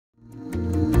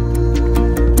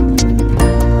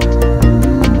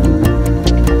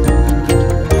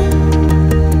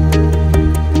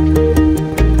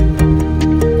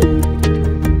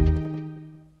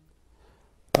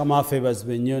Mukama waffe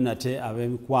bazibe nnyo nate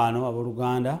ab'emikwano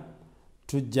abooluganda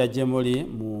tujja gye muli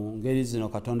mu ngeri zino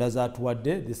Katonda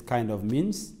z'atuwadde this kind of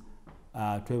means.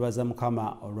 Twebaza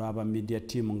Mukama olw'aba media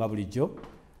team nga bulijjo.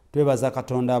 Twebaza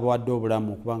Katonda abawadde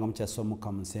obulamu kubanga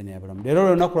mukyasomoka mu nsi eno ey'abulamu. Leero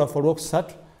lunaku lwaffe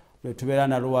olwokusatu lwe tubeera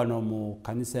nalwo wano mu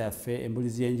kanisa yaffe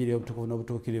embulizi y'enjiri y'obutukuvu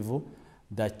n'obutuukirivu,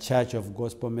 the Church of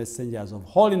Gospel Messengers of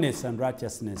Holiness and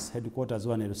Righteousness, headquarters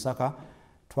wano e Lusaka.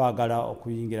 Twagala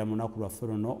okuyingira mu lunaku lwaffe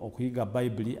luno okuyiga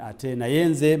Bayibuli ate naye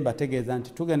nze mbategeeza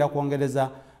nti tugenda kwongereza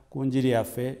ku njiri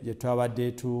yaffe gye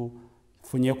twabadde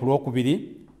tufunye ku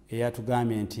lwokubiri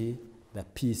eyatugambye nti the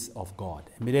peace of God,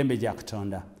 emirembe gya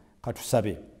Katonda.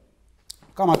 Katusabe.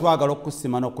 Kama twagala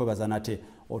okukusima n'okwebaza nate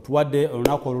otuwadde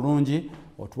olunaku olulungi,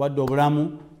 otuwadde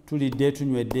obulamu, tulidde,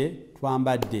 tunywedde,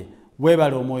 twambadde.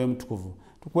 Weebale Omwoyo Omutukuvu.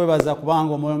 Tukwebaza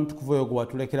kubanga Omwoyo Omutukuvu oyo gwe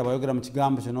watulekera bayogera mu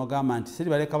kigambo kyo n'ogamba nti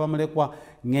siribaleka bamulekwa,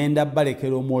 ngenda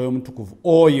balekera Omwoyo Omutukuvu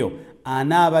oyo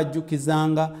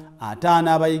anaabajjukizanga ate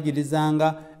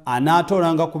anaabayigirizanga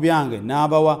anaatoolanga ku byange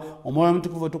n'abawa. Omwoyo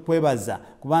Omutukuvu tukwebaza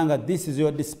kubanga this is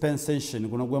your dispensation,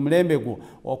 guno gwe mulembe gwo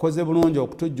okoze bulungi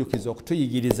okutujjukiza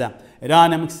okutuyigiriza. Era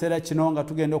ne mu kiseera kino nga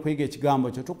tugenda okuyiga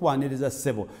ekigambo kyo tukwaniriza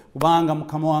ssebo kubanga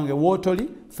Mukama wange wootoli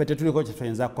ffe tetuliko kye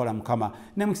tuyinza kukola Mukama.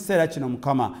 Ne mu kiseera kino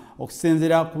Mukama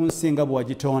okusinziira ku nsinga bwe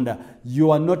wagitonda,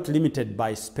 you are not limited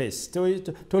by space.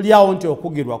 Toliawo nti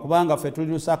okugirwa kubanga ffe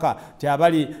tuli Lusaka, ti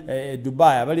abali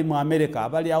Dubai, abali mu America,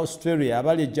 abali Australia,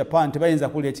 abali Japan tebayinza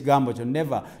kuwulira ekigambo kyo.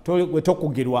 Never. Gwe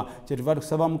tokugirwa. Kyetuva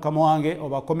tukusaba Mukama wange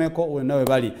obakomeko wonna we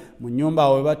bali mu nnyumba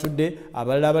awo we batudde,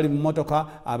 abalala bali mu motoka,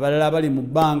 abalala bali mu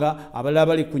bbanga, abalala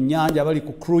bali ku nnyanja, bali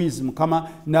ku cruise. Mukama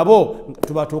nabo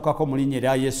tubatuukako mu linnya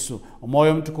erya Yesu.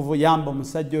 Omwoyo Omutukuvu yamba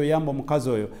omusajja oyo, yamba omukazi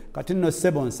oyo. Kati nno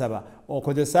ssebo nsaba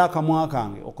okozesa akamwa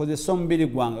kange, okozesa omubiri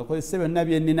gwange, okozesa byonna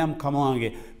bye nnina Mukama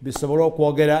wange bisobole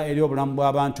okwogera eri obulamu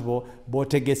bw'abantu bo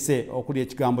bootegese okuli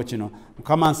ekigambo kino.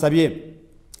 Mukama nsabye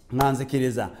nga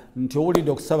nzikiriza nti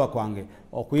owulidde okusaba kwange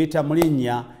okuyita mu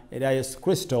linnya erya Yesu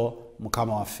Kristo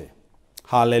Mukama waffe.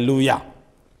 Haleluya.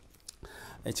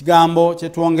 Ekigambo kye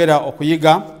twongera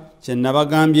okuyiga kye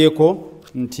nabagambyeko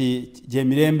nti gye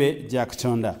mirembe gya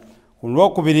Katonda. Ku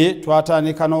lwokubiri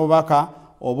twatandika n'obubaka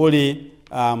obuli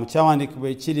mu kyawandiikibwa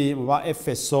ekiri mu ba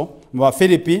Efeso, mu ba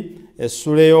Filipi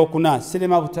essula ey'okuna.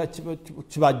 Sirema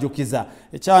kibajjukiza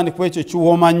ekyawandiikibwa ekyo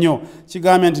kiwooma nnyo.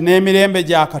 Kigambye nti n'emirembe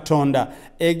gya Katonda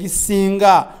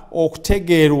egisinga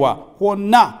okutegeerwa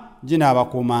kwonna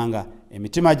ginaabakuumanga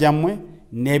emitima gyammwe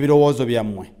n'ebirowoozo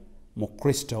byammwe mu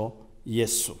Kristo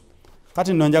Yesu.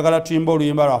 Kati nno njagala tuyimba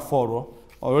oluyimba lwaffe olwo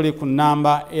oluli ku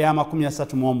nnamba eya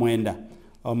 39.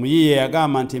 Omuyiiya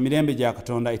yagamba nti emirembe gya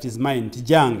Katonda, it is mine, nti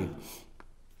gyange.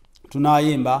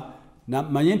 Tunaayimba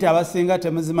manyi nti abasinga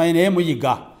temuzimanyi naye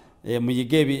muyiga.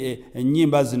 Muyige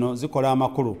ennyimba zino zikola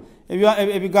amakulu.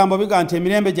 Ebigambo biga nti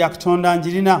emirembe gya Katonda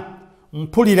njirina,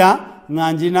 mpulira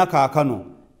nga njirina kaakano.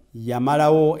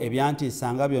 Yamalawo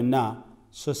ebyantiisanga byonna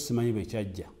so simanyi bwe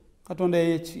kyajja. Katonda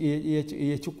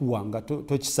yekikuwa nga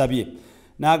tokisabye.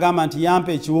 N'agamba nti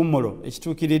yampa ekiwummulo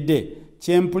ekituukiridde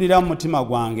kyempulira mu mutima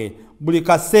gwange. Buli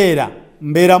kaseera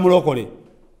mbeera mulokole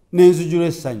n'enzijula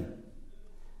essanyu.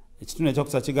 Ekitundu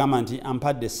ekyokusatu kigamba nti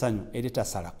ampadde essanyu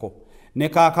eritasalako. Ne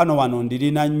kaakano wano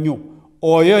ndirina nnyo.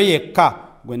 Oyo yekka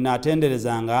gwe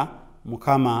naatenderezanga.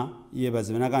 Mukama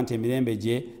yeebazibwe. N'agamba nti emirembe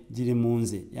gye giri mu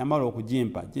nze. Yamala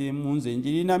okugimpa giri mu nze,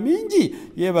 njirina mingi.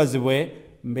 Yeebazibwe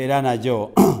mbeera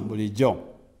nagyo bulijjo.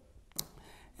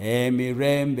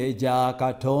 Emirembe gya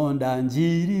Katonda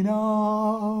njirina,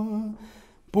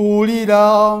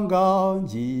 mpuliranga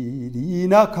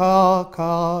njirina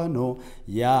kaakano.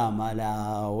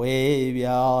 Yamalawo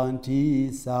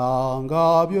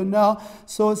ebyantiisanga byonna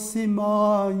so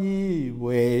simanyi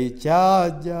bwe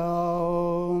kyajja.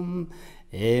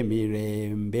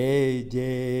 Emirembe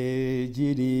gye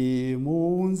giri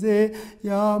mu nze,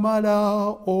 yamala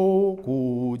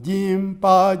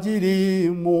okugimpa giri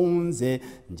mu nze,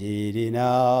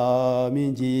 njirina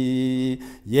mingi.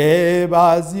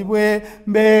 Yeebazibwe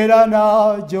mbeera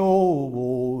nagyo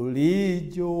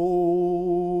bulijjo.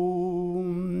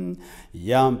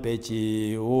 Yampe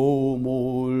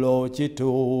ekiwummulo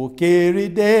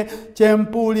kituukiridde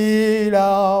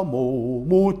kyempulira mu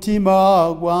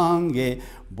mutima gwange.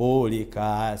 Buli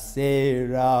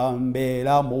kaseera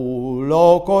mbeera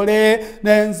mulokole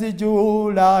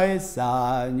n'enzijula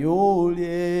essanyu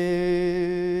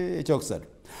lye. Ekyokusatu.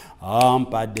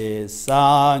 Ampadde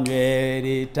essanyu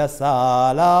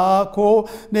eritasalako,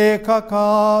 ne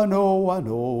kaakano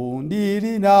wano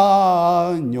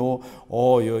ndirina nnyo.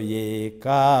 Oyo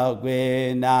yekka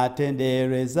gwe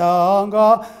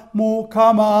naatenderezanga.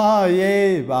 Mukama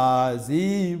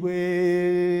yeebazibwe.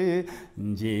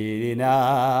 njirina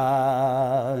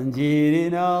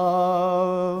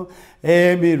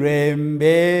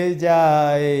emirembe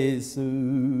gya Yesu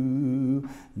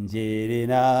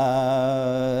njirina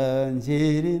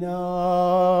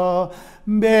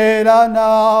mbeera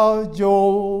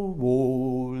najo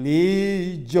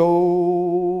bulijjo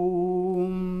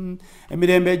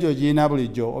emirembe egyo giyina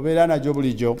bulijjo obeera najo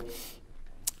bulijjo.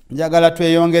 Njagala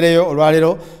tweyongereyo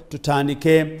olwaleero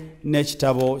tutandike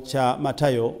n'ekitabo kya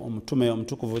Matayo omutume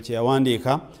omutukuvu kye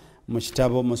yawandiika mu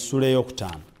kitabo mu ssula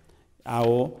ey'okutaano.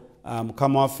 Awo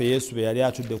Mukama waffe Yesu bwe yali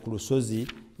atudde ku lusozi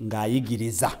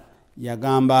ng'ayigiriza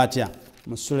yagamba atya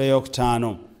mu ssula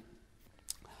ey'okutaano,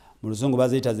 mu Luzungu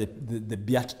baziyita the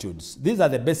Beatitudes. These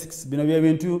are the basics. Bino bye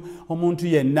bintu omuntu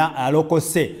yenna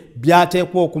alokose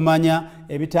byateekwa okumanya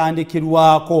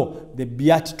ebitandikirwako, the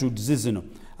Beatitudes zino.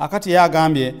 Akati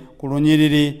yagambye ku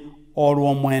lunyiriri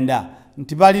olw'omwenda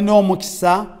nti balina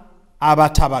omukisa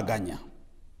abatabaganya,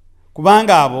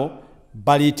 kubanga abo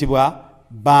baliyitibwa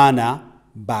baana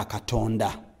ba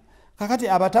Katonda. Kakati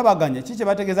abatabaganya kiki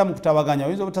bategeeza mu kutabaganya?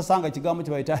 Oyinza obutasanga ekigambo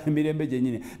kye bayita emirembe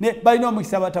gyennyini. Ne balina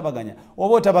omukisa abatabaganya.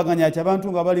 Oba otabaganya ki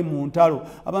abantu nga bali mu ntalo,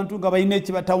 abantu nga balina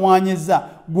ekibatawaanyizza,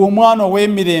 gwe omwana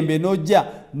ow'emirembe n'ojja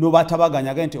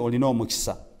n'obatabaganya nti olina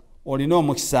omukisa. Olina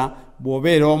omukisa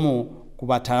bw'obeera omu ku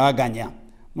batabaganya.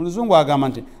 Mu Luzungu agamba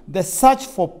nti the search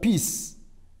for peace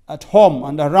at home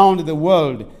and around the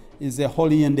world is a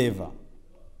holy endeavor.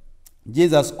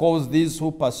 Jesus calls these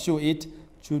who pursue it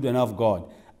children of God.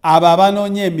 Abo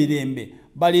abanoonya emirembe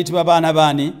baliyitibwa baana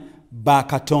baani ba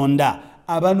Katonda.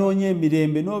 Abanoonya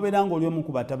emirembe n'obeera ng'oli omu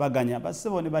ku batabaganya.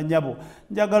 Bassebo ne bannyabo,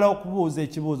 njagala okubuuza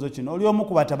ekibuuzo kino. Oli omu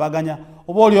ku batabaganya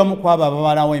oba oli omu ku abo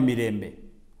ababalawo emirembe?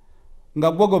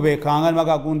 Nga gwe beekanga ne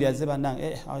bagagundi azze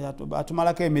bannange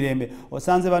atumalako emirembe,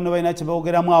 osanze banno balina kye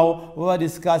boogeramu awo oba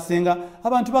badisikasinga,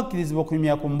 abantu bakkirizibwa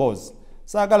okunyumya ku mboozi.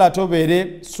 Saagala ate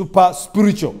obeere super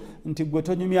spiritual nti gwe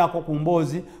tonyumyako ku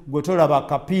mboozi, gwe tolaba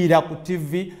kapiira ku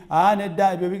TV,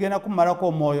 nedda ebyo bigenda kumalako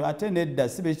omwoyo. Ate nedda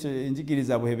si bwe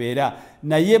enjigiriza bwebeera,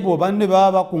 naye bw'oba ne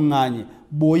baba bakuŋŋaanye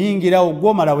bw'oyingirawo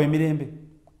gw'omalawo emirembe.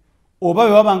 Oba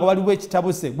bwe baba nga waliwo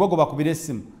ekitabuse gwe bakubira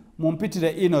essimu, mumpitire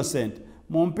Innocent,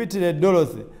 mumpitire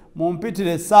Dorothy,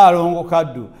 mumpitire Saalongo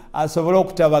Kaddu asobole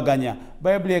okutabaganya.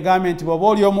 Bayibuli egambye nti bw'oba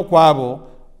oli omu ku abo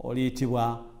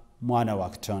oliyitibwa mwana wa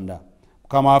Katonda.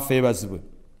 Mukama waffe yeebazibwe.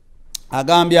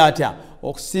 Agambye atya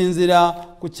okusinziira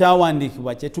ku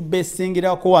kyawandiikibwa kye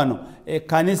tubeesingirako wano,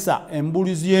 ekkanisa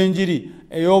embulizi y'enjiri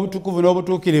ey'obutukuvu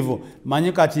n'obutuukirivu.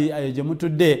 Manyi kati gye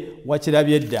mutudde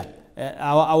wakirabye dda,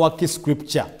 our key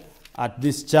scripture at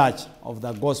this church of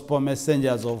the gospel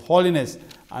messengers of holiness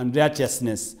and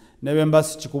righteousness. Nebe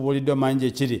mbasi kikubuulidde manyi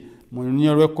gye kiri mu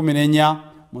lunyiriri lw'e14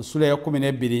 mu ssula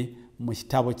ey'e12 mu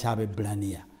kitabo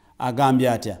ky'Abebbulaniya. Agambye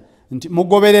atya nti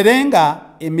mugobererenga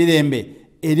emirembe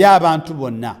eri abantu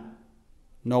bonna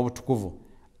n'obutukuvu,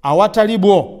 awatali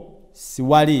bwo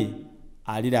siwali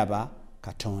aliraba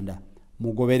Katonda.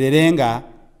 Mugobererenga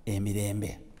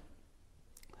emirembe.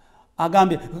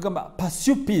 Agambye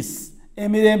pursue peace,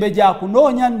 emirembe gya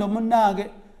kunoonya nno munnange.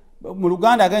 Mu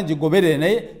Luganda agambye gigoberere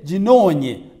naye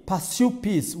ginoonye. Pursue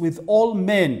peace with all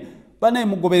men. Banaye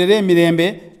mugoberere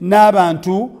emirembe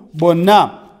n'abantu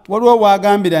bonna. Waliwo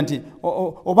wagambira nti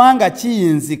obanga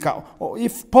kiyinzika,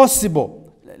 if possible,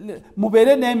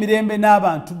 mubeere n'emirembe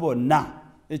n'abantu bonna.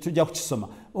 Ekyo ojja kukisoma.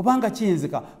 Obanga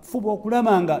kiyinzika, fuba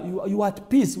okulaba nga you at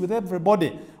peace with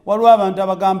everybody. Waliwo abantu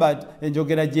abagamba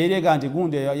enjogera gy'eri nti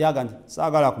gundi yaga nti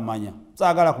saagala kumanya.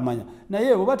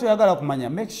 Naye oba toyagala kumanya,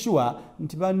 make sure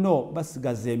nti banno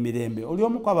basigaza emirembe. Oli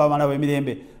omu ku abo abamalawo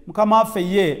emirembe. Mukama waffe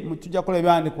ye tujja kukola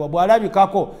ebyandikibwa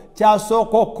bw'alabikako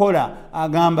kyasooka okukola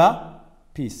agamba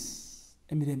peace,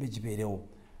 emirembe gibeerewo.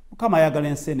 Mukama ayagala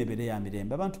ensi eno ebeere ya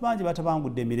mirembe. Abantu bangi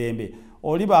batabangudde emirembe.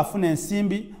 Oli bw'afuna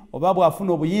ensimbi oba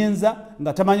bw'afuna obuyinza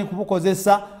nga tamanyi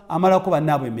kubukozesa, amalako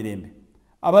bannaabwe emirembe.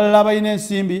 Abalala abalina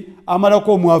ensimbi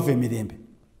amalako omwavu emirembe.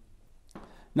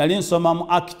 Nali nsoma mu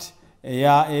act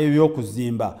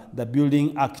ey'okuzimba, the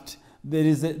building act.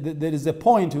 There is a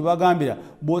point webagambira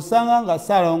bw'osanga nga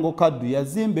Saalongo Kaddu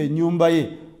yazimba ennyumba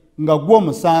ye nga gwe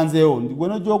omusanzeewo, gwe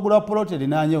n'ogyogula poloti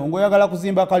erinaanyewo ng'oyagala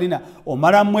kuzimba kalina,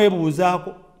 omala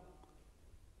mwebuuzaako.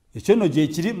 Ekyo nno gye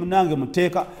kiri munnange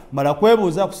muteeka, mala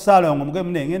kwebuuza ku Saalongo muge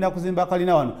munne ngenda kuzimba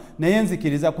kalina wano naye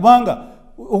nzikiriza, kubanga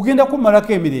ogenda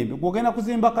kumalako emirembe. Gw'ogenda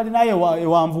kuzimba kalina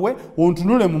ewanvuwe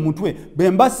ontunule mu mutwe, be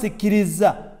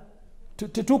mbasikiriza.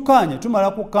 Tetukanye,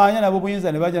 tumala kukanya nabo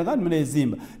buyinza ne bajja nga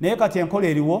munezimba. Naye kati enkola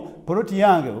eriwo, poloti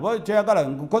yange oba toyagala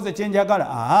nkoze kye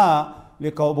njagala,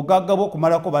 leka obugagga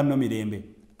bw'okumalako banno mirembe.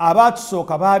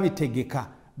 Abaatusooka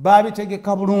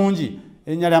baabitegeka bulungi.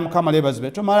 erinnya lya Mukama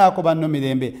lyebazibwe tomalaako banno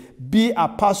mirembe. Be a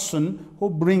person who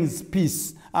brings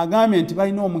peace. Agambye nti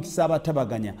balina omukisa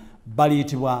abatabaganya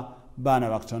baliyitibwa baana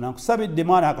ba Katonda. Nkusabidde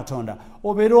mwana wa Katonda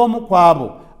obeere omu ku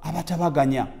abo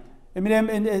abatabaganya.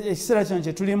 Ekiseera kino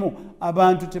kye tulimu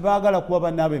abantu tebaagala kuba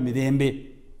bannaabwe emirembe,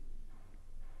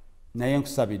 naye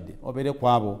nkusabidde obeere ku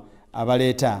abo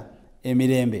abaleeta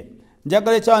emirembe.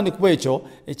 Njagala ekyawandiikibwa ekyo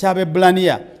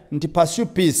eky'Abaebbulaniya nti pursue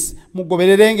peace,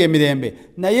 mugobererenga emirembe.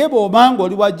 Naye bw'obanga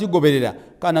oli wagigoberera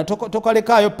kana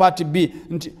tokalekaayo part B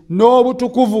nti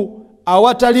n'obutukuvu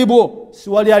awatali bwo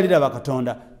siwali aliraba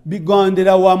Katonda.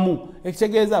 Bigondera wamu.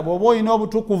 Ekitegeeza bw'oba olina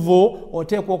obutukuvu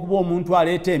oteekwa okuba omuntu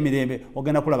aleeta emirembe,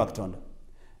 ogenda kulaba Katonda.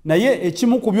 Naye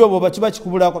ekimu ku byo bw'oba kiba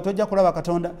kikubulako tojja kulaba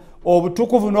Katonda.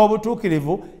 Obutukuvu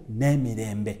n'obutuukirivu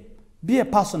n'emirembe. Be a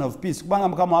person of peace. Kubanga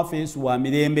Mukama waffe Yesu wa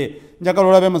mirembe. Njagala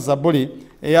olabe mu Zabbuli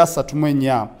eya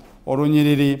 34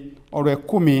 olunyiriri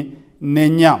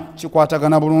olw'14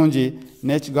 kikwatagana bulungi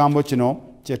n'ekigambo kino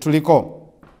kye tuliko.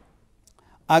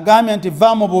 Agambye nti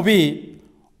va mu bubi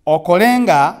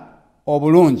okolenga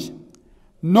obulungi,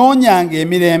 noonyanga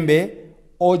emirembe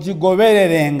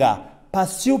ogigobererenga.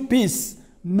 Pursue peace,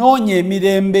 noonya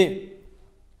emirembe.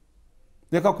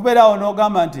 Leka kubeeraawo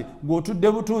n'ogamba nti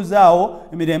ng'otudde butuuzaawo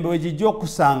emirembe we gijja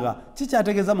okusanga.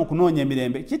 Kikyategeeza mu kunoonya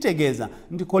emirembe? Kitegeeza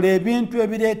nti kola ebintu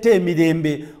ebireeta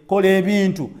emirembe, kola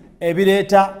ebintu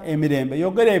ebireeta emirembe.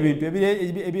 Yogera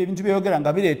ebintu byeyogera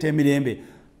nga bireeta emirembe.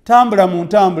 Tambula mu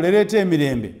ntambula ereeta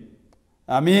emirembe.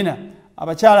 Amiina.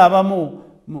 Abakyala abamu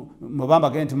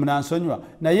mubambage nti munansonywa,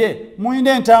 naye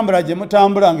muyina entambula gye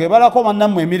mutambula ng'ebalako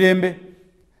bannammwe emirembe.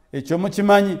 Ekyo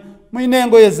mukimanyi. Muyina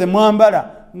engoye ze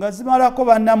mwambala nga zimalako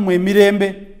bannammwe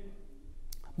emirembe.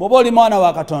 Bw'oba oli mwana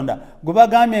wa Katonda gwe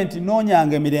bagambye nti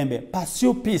noonyanga emirembe.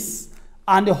 Pursue peace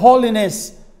and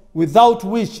holiness without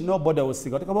which nobody will see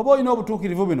God. Bw'oba olina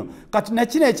obutuukirivu bino kati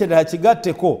nakino ekirala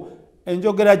kigatteko.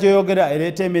 Enjogera gy'oyogera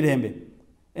ereeta emirembe,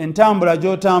 entambula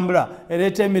gy'otambula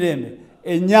ereeta emirembe,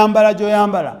 ennyambala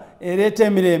gy'oyambala ereeta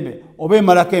emirembe, oba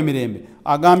emalako emirembe.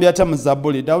 Agambye ate mu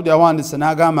Zabbuli, Dawudi awandiise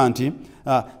n'agamba nti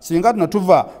singa tuno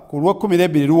tuva ku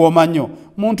lw'12 luwooma nnyo,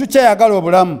 muntu kyeyagala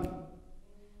obulamu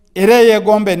era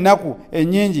eyeegomba ennaku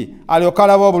ennyingi alyoke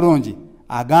alaba obulungi.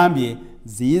 Agambye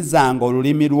ziyizanga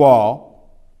olulimi lwo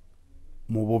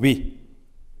mu bubi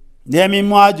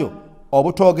n'emimwa gyo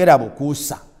obutoogera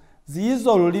bukuusa.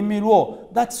 Ziyiza olulimi lwo.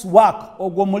 That's work.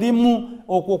 Ogwo mulimu,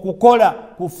 okwo kukola,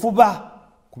 kufuba,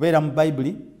 kubeera mu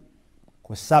Bayibuli,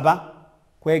 kusaba,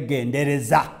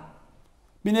 kwegendereza.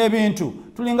 Bino ebintu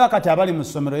tulinga kati abali mu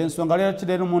ssomero y'ensonga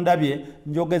leero mu ndabye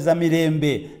njogeza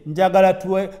mirembe. Njagala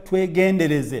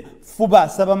twegendereze. Fuba,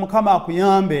 saba Mukama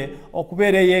akuyambe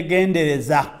okubeera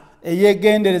eyegendereza.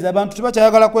 Eyegendereza. Abantu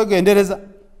tebakyayagala kwegendereza.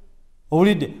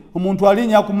 Owulidde omuntu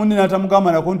alinnya ku munne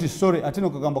n'atamugamba nako nti sorry ate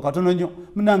n'okagamba katono nnyo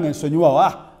munnange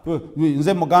nsonyiwa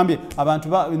nze mugambye abantu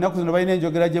ennaku zino balina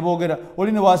enjogera gye boogera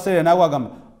oli ne waaseera naawe agamba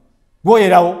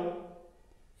gwoyerawo.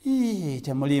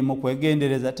 Temuliimu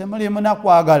kwegendereza, temuliimu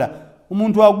nakwagala.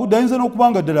 Omuntu agudde ayinza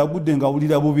n'okubanga ddala agudde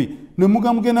ng'awulira bubi ne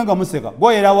mugenda nga museka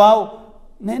gwoyerawaawo.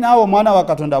 Naye naawe omwana wa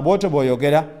Katonda bw'otyo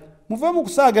bw'oyogera muve mu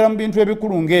kusaagira mu bintu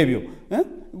ebikulu ng'ebyo.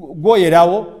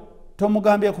 Gwoyerawo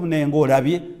tomugambyeku naye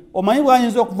ng'olabye. Omanyi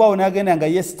bw'ayinza okuvaawo n'agenda nga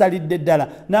yeesitalidde ddala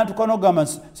n'atuuka n'ogamba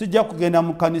sijja kugenda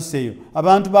mu kkanisa eyo,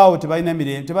 abantu baawo tebalina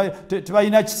mirembe,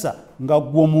 tebalina kisa, nga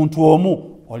ggwe omuntu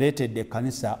omu oleetedde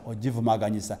ekkanisa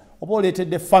ogivumaganyisa, oba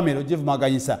oleetedde famire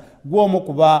ogivumaganyisa, gwe omu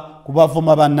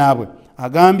kubavuma bannaabwe.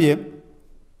 Agambye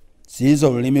siyiza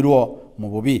olulimi lwo mu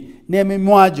bubi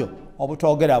n'emimwa gyo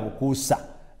obutoogera bukuusa.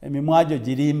 Emimwa gyo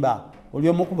girimba, oli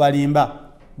omu kubalimba.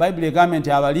 Bayibuli egambye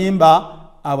nti abalimba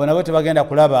abo nabo tebagenda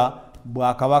kulaba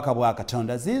bwakabaka bwa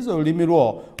Katonda. Ziyiza olulimi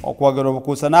lwo okwogera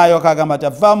obukuusa. N'ayooka agamba ati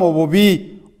va mu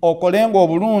bubi okolenga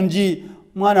obulungi.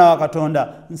 Mwana wa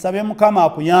Katonda nsabe Mukama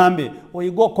akuyambe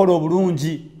oyiga okukola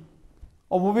obulungi.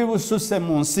 Obubi bususse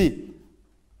mu nsi.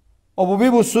 Obubi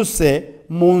bususse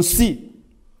mu nsi.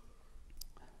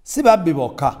 Si babbi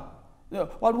bokka.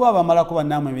 Waliwo abamalako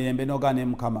bannaamwe emirembe n'ogaana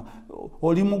Mukama.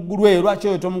 Oli mu ggulu eyo lwaki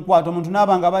oyo tomukwata? Omuntu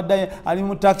n'abanga abadde ali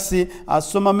mu takisi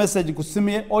asoma message ku ssimu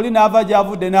ye, oli n'ava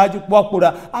gy'avudde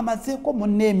n'agikuwakula. Amazeeko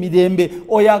munne emirembe.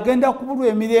 Oyo agenda kubulwa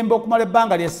emirembe okumala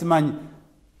ebbanga lyesimanyi.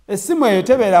 Essimu eyo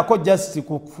tebeerako just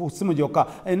ku ssimu gyokka.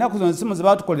 Ennaku zino essimu ze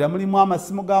baatukolera mulimu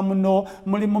amasimu ga muno,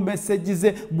 mulimu message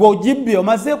ze. Gwe ogibbye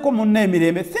omazeeko munne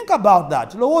emirembe. Think about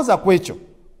that. Lowooza ku ekyo.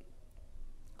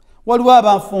 Waliwo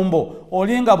abanfumbo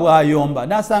olinga bw'ayomba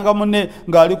n'asanga munne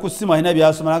ng'ali ku ssimu alina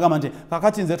by'asoma n'agamba nti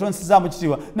kakati nze tonsizaamu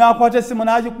kitiibwa, n'akwata essimu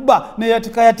n'agikuba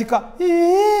neyatika.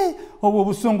 Obwo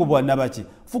obusungu bwa nnabaki?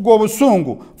 Fuga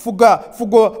obusungu, fuga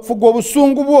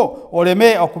obusungu bwo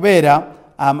oleme okubeera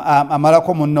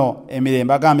amalako munno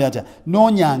emirembe agambye atya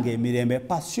noonyanga emirembe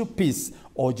pursue peace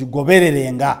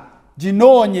ogigobererenga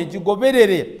ginoonye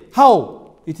gigoberere how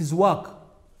it is work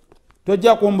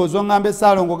tojja kumbuza oŋŋambe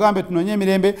Ssaalongo gambe tunoonye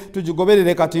emirembe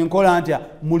tugigoberere kati nkola ntya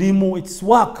mulimu its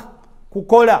work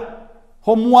kukola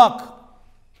homework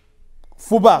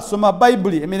fuba soma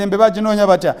bayibuli emirembe baginoonya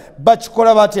batya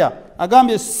bakikola batya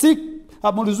agambye seek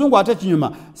mu luzungu ate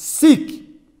kinyuma seek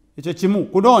ekyo kimu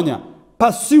kunoonya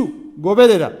pursue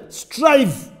goberera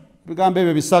strive bigambo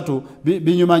ebyo bisatu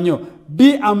binyuma nnyo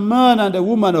be a man and a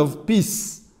woman of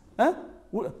peace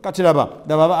kati laba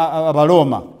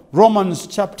Abaroma Romans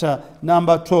chapter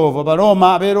number 12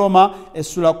 Abaroma Aberoma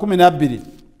essula 12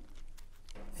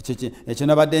 ekyo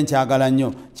nabadde nkyagala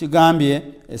nnyo kigambye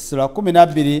essula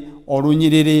 12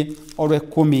 olunyiriri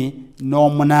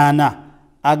olw'18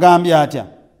 agambye atya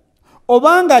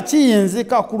obanga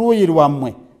kiyinzika ku luuyi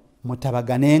lwammwe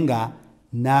mutabaganenga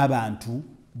n'abantu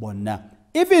bonna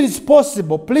if it is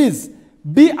possible please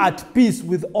be at peace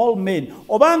with all men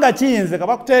obanga kiyinzika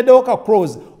bakuteeddewo ka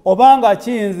close obanga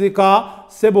kiyinzika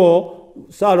sebo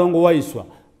Ssaalongo wayiswa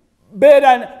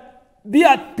be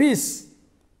at peace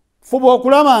fuba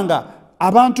okulabanga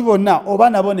abantu bonna oba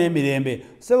nabo n'emirembe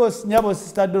sebo nyabo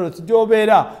sister Dorothy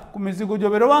gy'obeera ku mizigo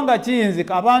gy'obeera obanga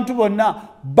kiyinzika abantu bonna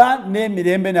ba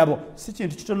n'emirembe nabo si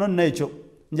kintu kitono n'ekyo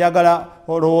njagala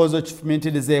olowoozo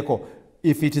kifumintirizeeko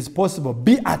if it is possible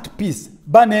be at peace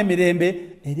ba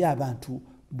n'emirembe eri abantu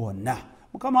bonna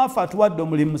Mukama waffe atuwadde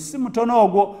omulimu si mutono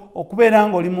ogwo okubeera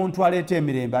ng'oli muntu aleeta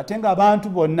emirembe ate nga abantu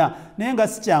bonna naye nga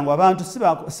si kyangu abantu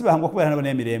si bangu okubeera nabo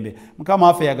n'emirembe Mukama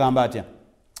waffe yagamba atya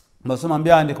basoma mu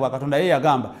byawandiikibwa Katonda ye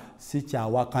yagamba si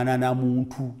kyawakana na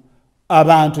muntu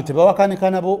abantu tebawakanika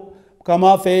nabo Mukama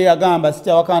waffe ye yagamba si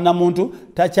kyawakana na muntu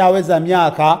takyaweza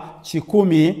myaka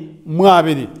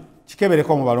 12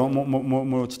 kikebereko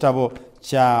mu kitabo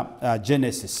kya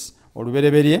Genesis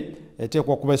olubereberye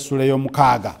eteekwa okuba essula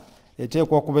y'omukaaga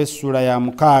eteekwa okuba essula ya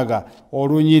mukaaga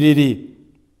olunyiriri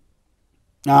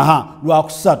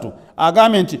lwakusatu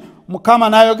agambye nti Mukama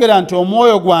n'ayogera nti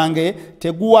omwoyo gwange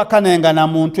teguwakanenga na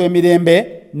muntu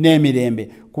emirembe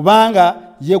n'emirembe kubanga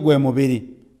ye gwe mubiri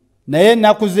naye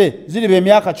ennaku ze ziriba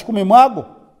emyaka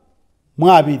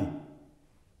 12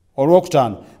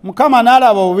 olwokutaano Mukama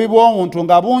n'alaba obubi bw'omuntu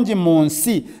nga bungi mu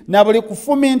nsi na buli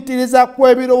kufumintiriza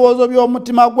kw'ebirowoozo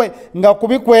by'omutima gwe nga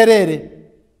kubikwereere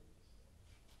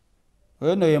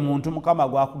oyo no ye muntu Mukama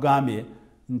gwakugambye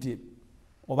nti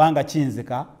obanga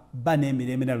kiyinzika ba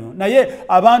n'emirembe nalwo naye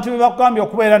abantu be bakugambye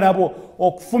okubeera nabo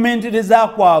okufumintiriza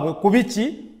kwabwe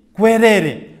kubiki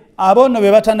kwereere abo nno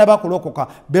be batannaba kulokoka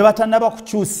be batannaba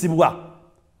kukyusibwa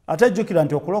ate jjukira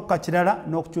nti okulokoka kirala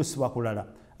n'okukyusibwa kulala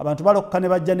abantu balokoka ne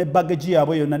bajja ne bageji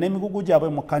yaabwe yonna n'emigugu gyabwe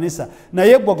mu kkanisa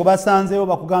naye gwe gwe basanzeewo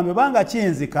bakugambye obanga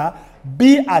kiyinzika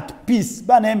be at peace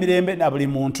ba n'emirembe na buli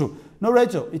muntu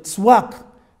nolwekyo its work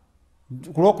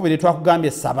ku lwokubiri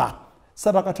twakugambye saba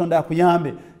Katonda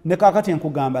akuyambe ne kakati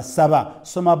nkugamba saba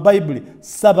soma bayibuli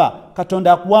saba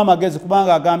Katonda akuwa amagezi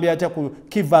kubanga agambye atya ku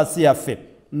kivasi yaffe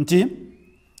nti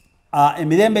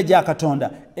emirembe gya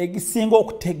Katonda egisinga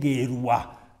okutegeerwa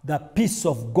the peace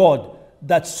of God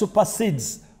that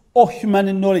supersedes all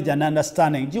human knowledge and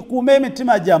understanding gikuume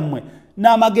emitima gyammwe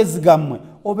n'amagezi gammwe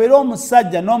obeere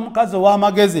omusajja n'omukazi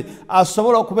ow'amagezi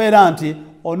asobola okubeera nti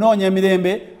onoonya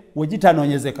emirembe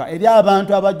wegitanoonyezeka eri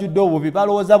abantu abajjudde obubi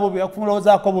balowooza bubi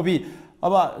bakulowoozaako bubi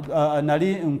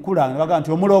nali nkula baga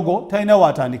nti omulogo talina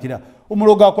waatandikira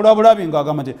omulogo akola bulabi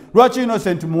ng'agamba nti lwaki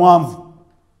Innocent muwanvu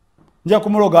nja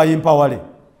kumulogo ayimpawale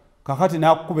kakati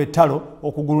n'akukuba ettalo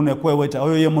okugulu ne kweweta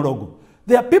oyo ye mulogo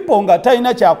there are people nga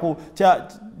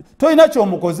tolina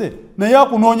ky'omukoze naye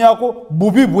akunoonyako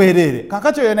bubi bwereere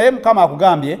kakati oyo naye Mukama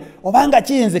akugambye obanga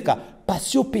kiyinzika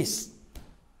pursue peace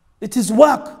it is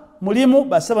work mulimu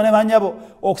basaba ne banyabo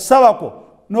okusabako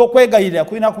n'okwegayirira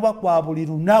kulina kuba kwa buli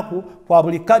lunaku kwa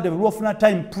buli kadde buli ofuna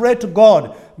time pray to God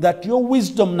that your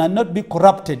wisdom may not be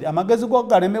corrupted amagezi go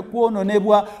galeme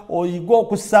kwononebwa oyiga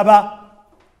okusaba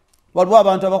waliwo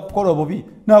abantu abakukola obubi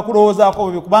nakulowoozaako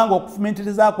obubi kubanga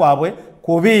okufumintiriza kwabwe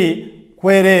kubi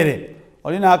kwereere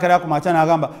oli naakera ku makya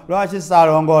n'agamba lwaki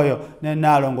Ssaalongo oyo ne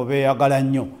Nnaalongo beeyagala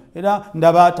nnyo era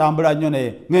ndaba atambula nnyo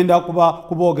naye ngenda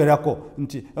kuboogerako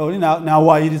nti oli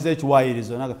n'awaayiriza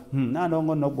ekiwaayirizo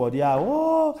Nnaalongo nno gwe oli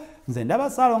awo nze ndaba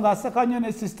Ssaalongo aseka nnyo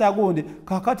ne sisita gundi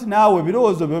kakati naawe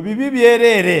ebirowoozo byo bibi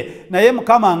byereere naye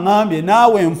Mukama aŋŋambye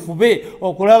naawe nfube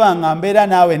okulaba nga mbeera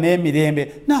naawe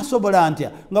n'emirembe naasobola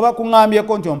ntya nga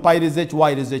bakuŋŋambyeko nti ompayiriza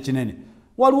ekiwaayirizo ekinene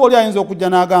waliwo oli ayinza okujja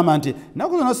n'agamba nti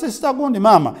naku zino sisita gundi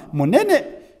maama munene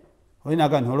oli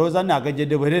naga nti olowooza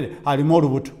naagejjedde bwerere alimu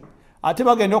olubuto ate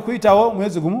bagenda okuyitawo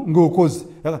mwezi gumu ng'okozi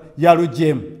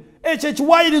yalugyemu ekyo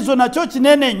ekiwaayirizo nakyo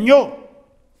kinene nnyo.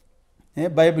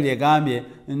 Bayibuli egambye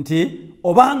nti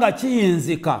obanga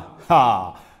kiyinzika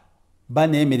ba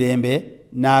n'emirembe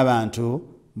n'abantu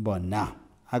bonna.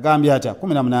 Agambye atya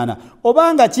 18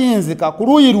 obanga kiyinzika ku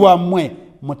luuyi lwammwe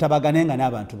mutabaganenga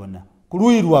n'abantu bonna. Ku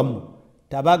luuyi lwammwe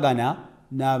tabagana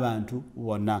n'abantu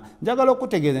bonna. Njagala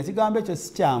okutegeeza ekigambo ekyo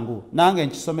si kyangu, nange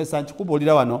nkisomesa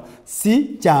nkikubuulira wano si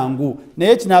kyangu,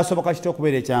 naye kinaasoboka kitya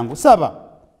okubeera ekyangu. Saba,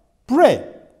 pray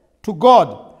to God,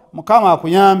 Mukama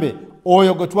akuyambe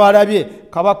oyo gwe twalabye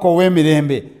kabaka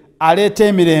ow'emirembe, aleeta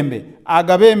emirembe,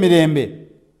 agaba emirembe,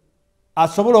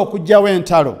 asobola okuggyawo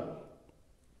entalo,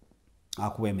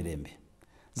 akuwa emirembe.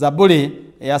 Zabbuli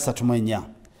eya 34.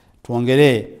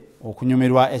 Twongere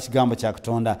okunyumirwa ekigambo kya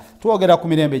Katonda. Twogera ku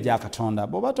mirembe gya Katonda.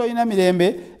 Bw'oba tolina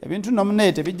mirembe ebintu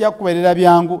nomunene tebijja kukubeerera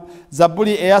byangu.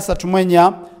 Zabbuli eya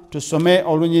 34 tusome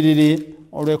olunyiriri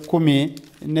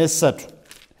olw'13.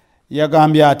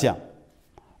 Yagambye atya?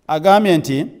 Agambye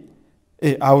nti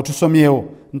awo tusomyewo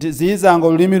nti ziyizanga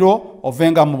olulimi lwo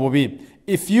ovenga mu bubi.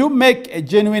 If you make a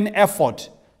genuine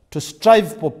effort to strive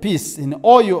for peace in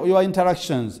all your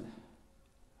interactions,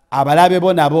 abalabe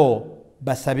bo nabo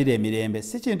basabire emirembe.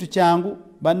 Si kintu kyangu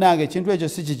bannange, ekintu ekyo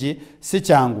si kiki, si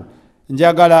kyangu.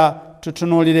 Njagala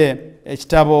tutunuulire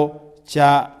ekitabo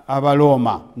kya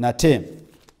Abaloma nate.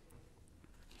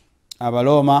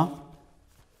 Abaloma,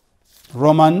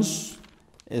 Romans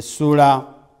essula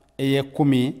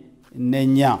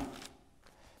eye-14.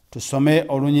 Tusome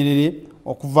olunyiriri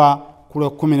okuva ku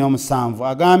lw'17.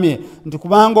 Agambye nti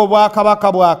kubanga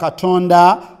obwakabaka bwa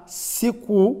Katonda si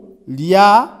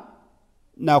kulya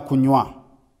na kunywa,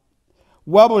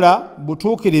 wabula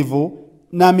butuukirivu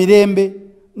na mirembe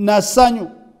na ssanyu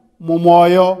mu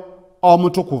mwoyo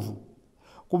omutukuvu.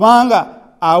 Kubanga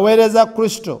aweereza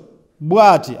Kristo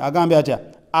bw'ati, agambye atya,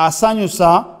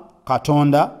 asanyusa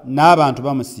Katonda n'abantu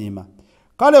bamusiima.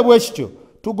 Kale bwe kityo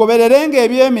tugobererenga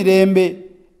eby'emirembe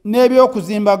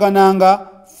n'ebyokuzimbagananga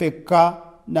fekka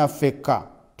na fekka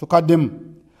tukaddemu.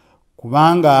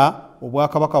 Kubanga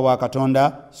obwakabaka bwa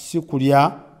Katonda si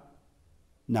kulya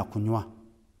na kunywa,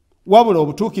 wabula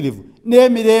obutuukirivu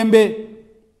n'emirembe,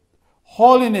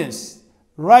 holiness,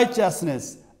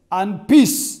 righteousness and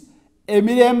peace.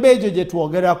 Emirembe egyo gye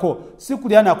twogerako si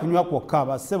kulya na kunywa kwokka.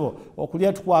 Basebo,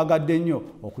 okulya tukwagadde nnyo,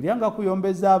 okulya nga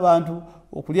kuyombeza abantu,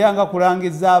 okulya nga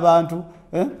kulangiza abantu.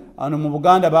 Ano mu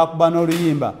Buganda bakuba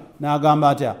n'oluyimba n'agamba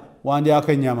atya,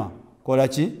 wandyako ennyama kola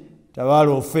ki,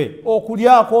 tabaala ofe.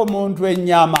 Okulyako omuntu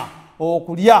ennyama,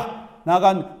 okulya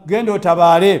n'agamba genda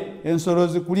otabaale ensolo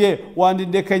zikulye,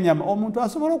 wandiddeko ennyama. Omuntu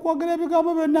asobola okwogera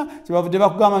ebigambo byonna. Kyebavudde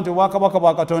bakugamba nti obwakabaka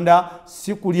bwa Katonda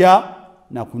si kulya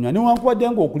na kunywa, newankubadde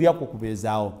ng'okulya kwo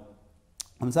kubeezaawo.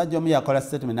 Omusajja omu yakola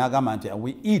statement n'agamba nti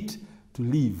we eat to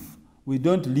live, we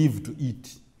don't live to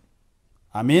eat.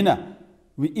 Amina.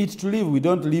 We eat to live, we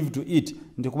don't live to eat.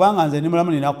 Nti kubanga nze ndi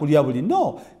mulamu nina kulya buli.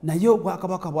 No, naye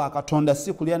obwakabaka bwa Katonda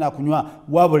si kulya na kunywa,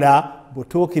 wabula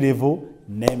butuukirivu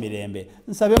n'emirembe.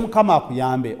 Nsabe Mukama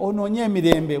akuyambe onoonye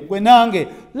emirembe gwe nange.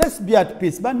 Let's be at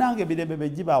peace. Bannange emirembe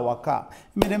begiba awaka,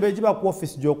 emirembe begiba ku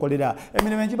office gy'okolera,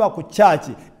 emirembe begiba ku church,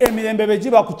 emirembe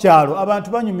begiba ku kyalo.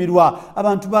 Abantu banyumirwa,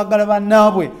 abantu baagala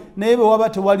bannaabwe, naye bwe waba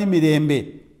tewali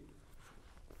mirembe,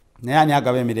 naye ani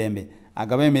agaba emirembe?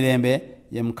 Agaba emirembe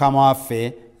ye Mukama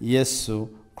waffe Yesu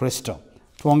Kristo.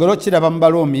 Twongere okiraba mu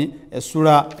Balumi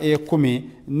essula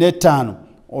eye-15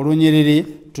 olunyiriri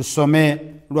tusome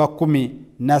lwa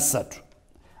 13.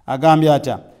 Agambye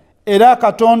atya, era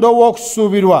Katonda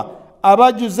ow'okusuubirwa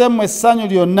abajjuze mmwe essanyu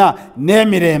lyonna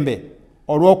n'emirembe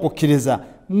olw'okukkiriza,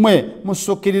 mmwe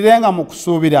musukkirirenga mu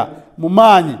kusuubira mu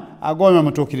maanyi ag'omwoyo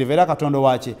mutuukirivu. Era Katonda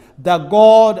waki? The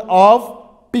God of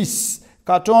peace.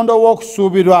 Katonda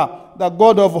ow'okusuubirwa, the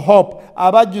God of hope,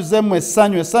 abajjuze mmwe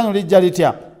essanyu. Essanyu lijja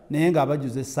litya? Naye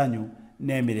ng'abajjuze essanyu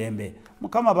n'emirembe.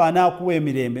 Mukama bw'anaakuwa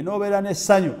emirembe n'obeera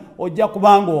n'essanyu ojja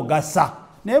kubanga ogasa.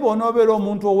 Naye bw'onoobeera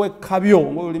omuntu ow'ekkabyo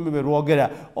ng'olulimi bwe lwogera,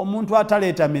 omuntu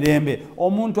ataleeta mirembe,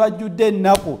 omuntu ajjudde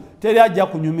ennaku, teri ajja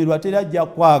kunyumirwa, teri ajja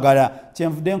kwagala.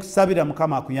 Kyenvudde nkusabira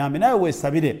Mukama akuyambe, naye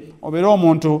weesabire obeere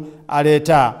omuntu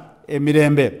aleeta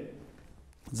emirembe.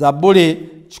 Zabbuli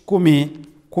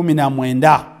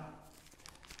 10:19.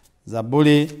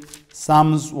 Zabbuli,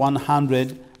 Psalms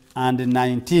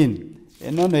 119.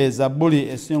 Eno ye Zabbuli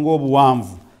esinga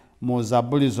obuwanvu mu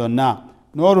Zabbuli zonna.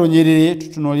 N'olunyiriri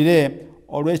tutunuulire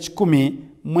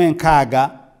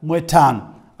olw'10:65.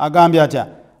 Agambye atya,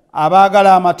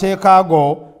 abaagala amateeka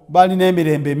go balina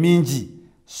emirembe mingi,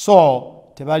 so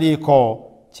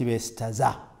tebaliiko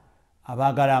kibeesitaza.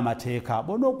 Abaagala amateeka,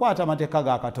 bw'onookwata amateeka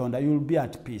ga Katonda, you'll be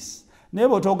at peace. Naye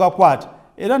bw'otogakwata,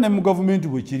 era ne mu gavumenti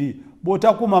bwe kiri,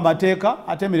 bw'otakuuma amateeka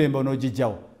ate emirembe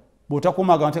onoogijjawo.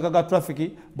 bw'otakuuma amateeka ga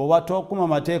traffic, bw'otakuuma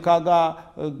amateeka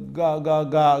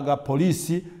ga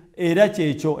poliisi, era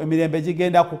kyekyo emirembe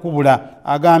gigenda kukubula.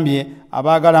 Agambye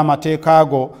abaagala amateeka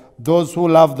ago, those who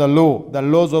love the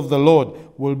laws of the Lord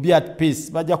will be at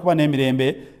peace. Bajja kuba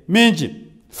n'emirembe mingi.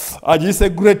 Agiyise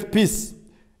great peace.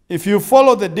 If you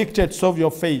follow the dictates of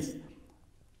your faith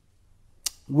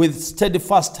with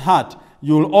steadfast heart,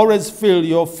 you will always feel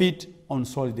your feet on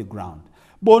solid ground.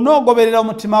 Bw'onoogoberera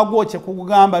omutima gwo kye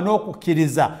kugamba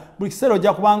n'okukkiriza, buli kiseera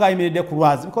ojja kubanga ayimiridde ku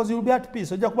lwazi, because you will be at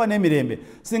peace. Ojja kuba n'emirembe.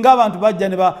 Singa abantu bajja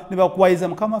ne bakuwayiriza,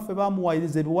 Mukama waffe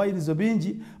bamuwayiriza ebiwayirizo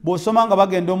bingi. Bw'osoma nga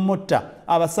bagenda omutta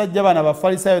abasajja bano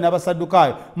Abafalisaayo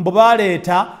n'Abasaddukaayo, mbu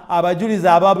baleeta abajulizi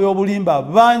ab'obulimba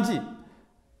bangi.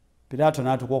 Piraato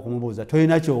n'atuuka okumubuuza,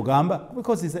 tolina ky'ogamba?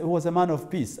 Because he was a man of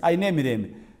peace. Alina emirembe.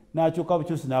 N'akyuka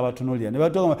bukyusi n'abatunuulira ne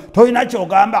batugamba, tolina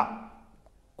ky'ogamba?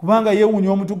 Kubanga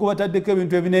yeewuunya omuntu gwe bataddeko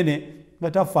ebintu ebinene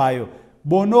batafaayo.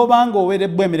 Bw'onoobanga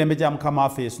oweerebbwa emirembe gya Mukama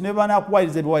waffe Yesu, ne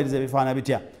banaakuwayiriza ebiwayiriza ebifaana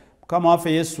bitya? Mukama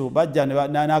waffe Yesu bajja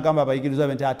n'agamba abayigirizwa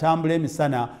be nti atambula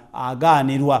emisana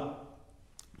agaanirwa.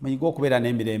 Muyiga okubeera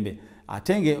n'emirembe.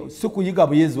 Ate nge si kuyiga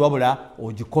buyezi wabula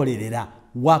ogikolerera.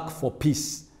 Work for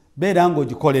peace. Beera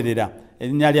ng'ogikolerera.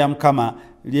 Erinnya lya Mukama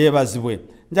lyebazibwe.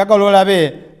 Njagala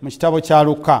olabe mu kitabo kya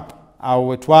Luka, awo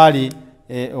we twali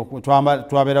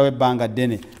twabeerawo ebbanga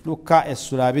ddene. Luka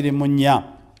essula 24.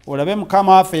 Olabe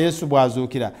Mukama waffe Yesu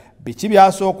bw'azuukira. Biki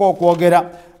byasooka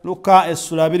okwogera? Luka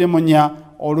essula 24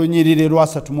 olunyiriri lwa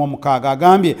 36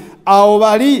 agambye,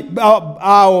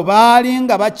 awo baali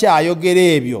nga bakyayogera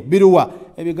ebyo biruwa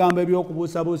ebigambo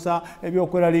ebyokubuusabuusa,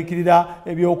 ebyokweraliikirira,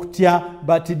 ebyokutya,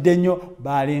 batidde nnyo,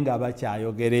 baali nga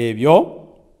bakyayogera ebyo.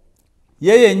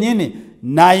 Ye yennyini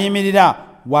n'ayimirira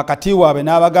wakati waabwe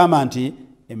n'abagamba nti,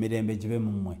 emirembe gibe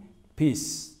mu mmwe.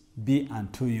 Peace be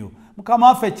unto you. Mukama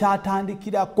waffe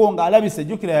kyatandikirako ng'alabise,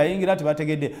 jjukira yayingira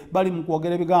tebategedde, bali mu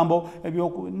kwogera ebigambo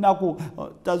ebyokunaku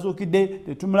tazuukidde,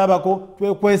 tetumulabako,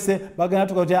 twekwese, bagenda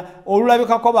tukatya,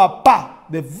 olulabikako bapa.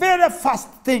 The very first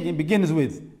thing it begins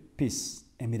with peace.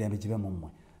 Emirembe gibe mu mmwe.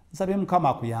 Nsabye Mukama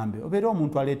akuyambe obeere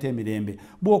omuntu aleeta emirembe.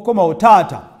 Bw'okomawo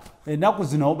taata, ennaku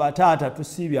zino bataata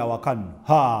tusiibye awaka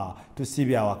nno.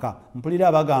 Tusiibye awaka. Mpulira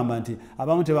abagamba nti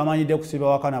abamu tebamanyidde kusiiba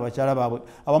awaka n'abakyala baabwe,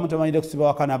 abamu tebamanyidde kusiiba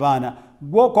awaka n'abaana.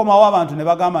 Gw'okomawo abantu ne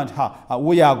bagamba nti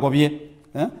wuyo agobye.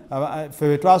 Ffe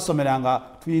bwe twasomeranga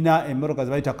tulina emmotoka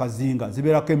ze bayita kazinga,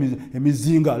 zibeerako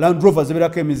emizinga, Land Rover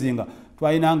zibeerako emizinga.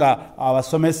 Twalinanga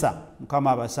abasomesa,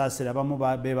 Mukama abasaasira, abamu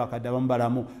beebakadde, abamu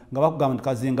balamu, nga bakugamba nti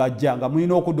kazinga ajja, nga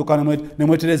mulina okudduka ne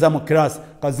mwetereza mu kirasi,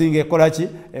 kazinga ekola ki?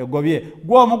 Egobye.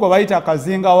 Gw'omu gwe bayita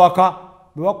kazinga waka,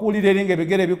 bwe bakuwulira eringa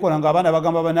ebigere bikola ng'abaana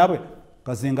bagamba banaabwe,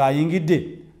 kazinga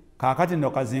ayingidde. Kaakati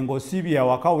nno kazinga osiibye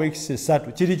awaka weekisi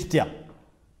 3, kiri kitya?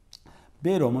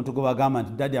 Beera omuntu gwe bagamba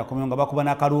nti dadi akomyewo nga bakuba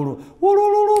n'akaluulu,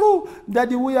 wululululu,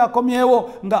 dadi wuyo akomyewo,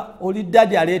 nga oli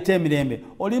dadi aleeta emirembe,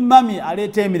 oli mami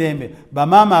aleeta emirembe.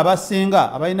 Bamaama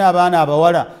abasinga abalina abaana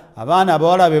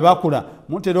abawala be bakula,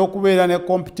 mutera okubeera ne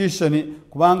competition,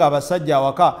 kubanga abasajja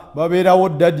awaka babeerawo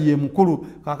dadi ye mukulu.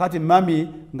 Kakati mami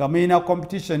nga mulina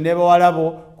competition ne bawala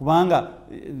bo, kubanga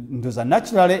ndoza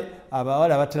naturally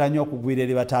abawala batera nnyo okugwira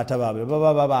eri bataata baabwe,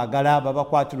 baba babaagala,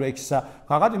 babakwatirwa ekisa.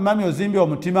 Kakati mami ozimbye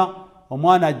omutima,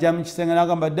 omwana ajja mu kisenge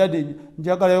n'agamba dadi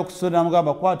njagalayo okusoma,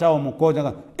 n'amugamba kwataawo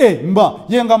mukoota, mba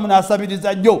ye nga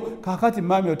munaasabiriza jjo. Kaakati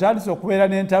mami otandise okubeera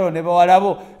n'entalo ne bawala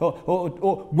bo,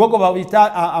 gwogo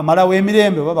bayita amalawo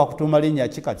emirembe, oba bakutuuma linnya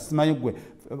ki? Kati simanyi gwe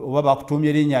oba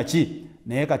bakutuumye linnya ki,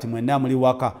 naye kati mwenna muli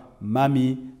waka,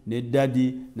 mami ne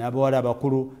dadi n'abawala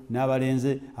abakulu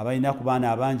n'abalenzi abalina ku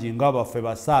baana abangi nga baffe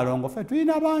basaalongo. Ffe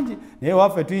tulina bangi naye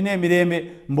waffe tulina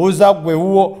emirembe. Mbuuza gwe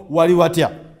wuwo wali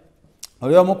watya?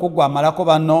 Oli omu ku ggwe amalako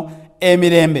banno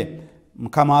emirembe.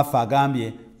 Mukama waffe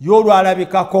agambye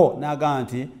y'olwalabikako n'agamba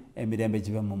nti emirembe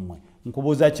gibe mu mmwe.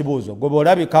 Nkubuuza kibuuzo, gwe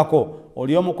bw'olabikako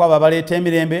oli omu ku abo abaleeta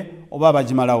emirembe oba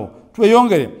abagimalawo?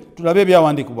 Tweyongere tulabe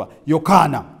ebyawandiikibwa.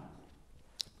 Yokaana,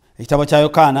 ekitabo kya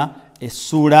Yokaana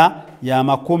essula ya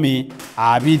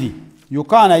 20.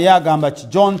 Yokaana yagamba ki?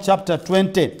 John chapter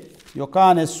 20.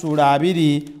 Yokaana essula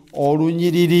 2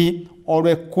 olunyiriri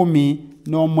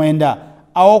olw'19.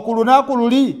 Awo ku lunaku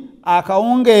luli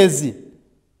akawungeezi,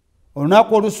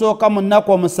 olunaku olusooka mu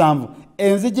nnaku 7,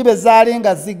 enzigi bwe zaali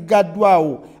nga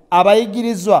ziggaddwawo,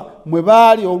 abayigirizwa mwe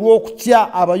baali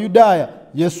olw'okutya Abayudaaya,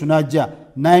 Yesu n'ajja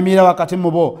n'ayimirira wakati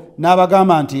mu bo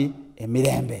n'abagamba nti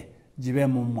emirembe gibe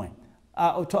mu mmwe.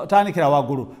 Tandikira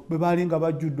waggulu, bwe baali nga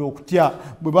bajjudde okutya,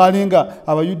 bwe baali nga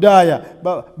Abayudaaya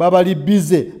babali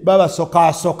bize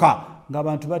babasokaasoka,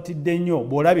 ng'abantu batidde nnyo.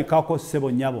 Bw'olabikako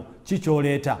ssebo nnyabo, ki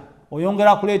ky'oleeta?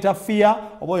 Oyongera kuleeta fiya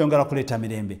oba oyongera kuleeta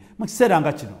mirembe? Mu kiseera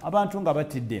nga kino abantu nga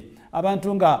batidde,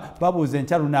 abantu nga babuuza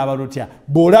enkyalu n'abalutya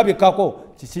bw'olabikako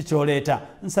kiki ky'oleeta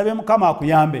nsabye mukama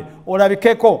akuyambe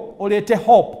olabikeko oleete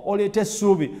hope oleete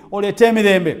essuubi oleete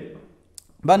emirembe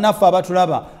bannaffe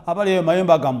abatulaba abali eyo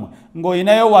mayumba gammwe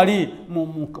ng'olinayo wali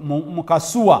mu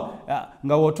kasuwa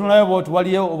nga wotunulayo booti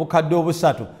waliyo obukadde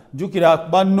obusatu jjukira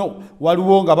banno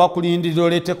waliwo nga bakulindirira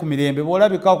oleete ku mirembe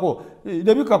bw'olabikako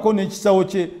labikako n'ekisawo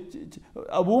kye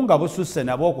obuwunga bususse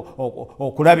nabwo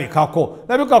okulabikako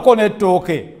labikako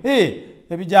n'ettooke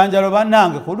ebijanjalo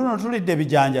bannange ku luno tulidde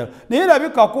ebijanjalo naye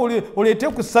labikako oleete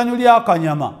ku ssanyu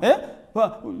ly'akanyama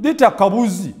lita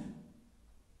kabuzi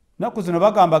naku zino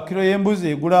bagamba kilo y'embuzi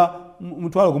egula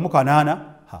 $1,800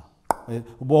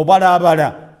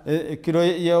 bw'obalaabala kilo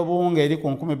y'obuwunga eri ku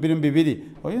 22,000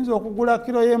 oyinza okugula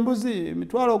kilo y'embuzi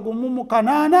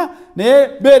 $1,800 naye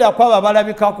beera kwaba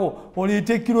balabikako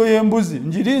oleete kilo y'embuzi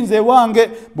njirinze ewange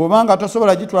bw'obanga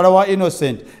tosobola gitwala wa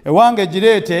Innocent ewange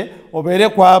gireete obeere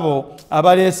kwabo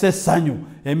abaleese essanyu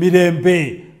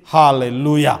emirembe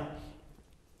haleluya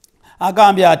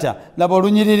agambye ata laba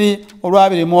olunyiriri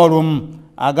olw'abirimu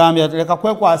agambye leka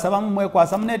kwekwasa bamu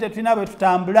mwekwasa munete tulina bwe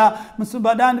tutambula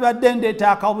musumba dandibadde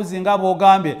ndeeta akabuzi nga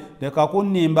bw'ogambye leka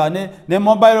kunnimba ne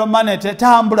mobile money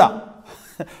tetambula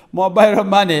mobile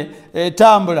money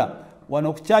etambula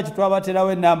wano ku kyaki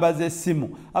twabaterawo ennamba z'essimu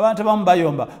abantu abamu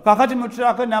bayomba kakati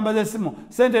mututerako ennamba z'essimu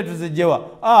sente tuzigyewa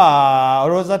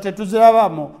olowooza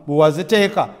tetuzirabamu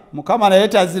bwewaziteeka mukama naye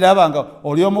taziraba nga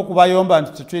oli omu kubayomba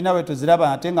nti tetulina bwe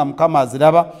tuziraba ate nga mukama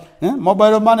aziraba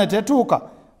mobile money tetuuka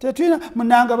tetulina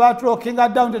munange batulokinga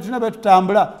down tetulina bwe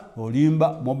tutambula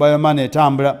olimba mobile money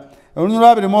etambula olunyiriri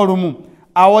lw'abirimu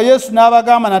awo Yesu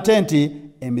n'abagamba nate nti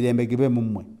emirembe gibe mu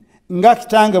mmwe nga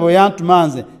kitange bwe yantuma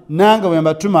nze nange bwe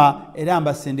mbatuma era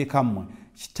mbasindika mmwe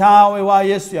kitaawe wa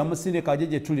Yesu yamusindika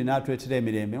gye tuli n'atwetera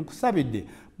emirembe nkusabidde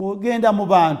bw'ogenda mu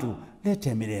bantu leeta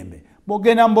emirembe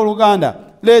bw'ogenda mu booluganda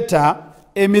leeta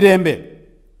emirembe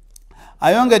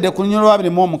ayongedde ku lunyiriri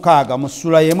lw'abirimu mu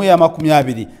ssula y'emu ya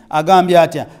 20 agambye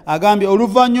atya agambye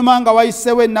oluvannyuma nga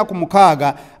wayiseewo ennaku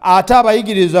 6 ate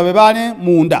abayigirizwa be baali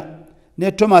munda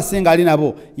ne Tomasi ng'ali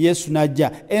nabo Yesu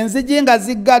n'ajja enzigi nga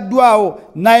ziggaddwawo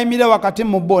n'ayimira wakati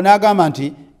mu bo n'agamba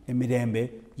nti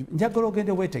emirembe njagala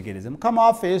ogende weetegereze mukama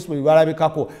waffe Yesu bwe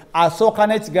balabikako asooka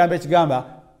n'ekigambo ekigamba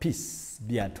peace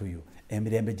be unto you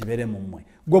emirembe gibeere mu mmwe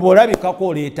gwe bw'olabikako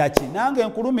oleeta ki nange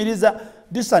nkulumiriza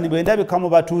Dithan bwe ndabika mu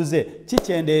batuuze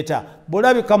kikyendeeta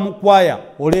bw'olabika mu kwaya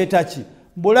oleeta ki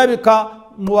bw'olabika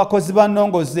mu bakozi ba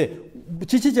nnongoze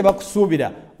kiki kye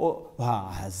bakusuubira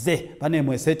aze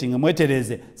banemwe setting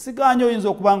mwetereze siganya oyinza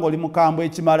okuba nga oli mukambwe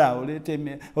ekimala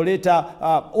oleeta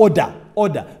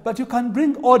order but you can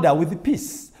bring order with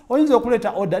peace oyinza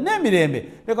okuleeta order n'emirembe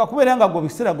leka kubeera nga gwe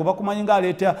biseera gwe bakumanyi nga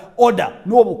aleeta order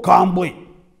n'obukambwe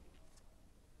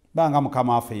banga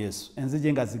mukama waffe Yesu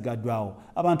enzigi nga zigaddwawo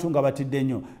abantu nga batidde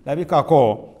nnyo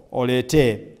labikako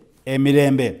oleete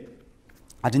emirembe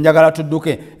ati njagala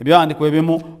tudduke ebyawandiikibwa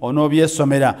ebimu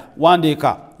onoobyesomera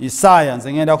wandiika Isaaya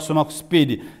nze ngenda kusoma ku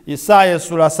speed Isaaya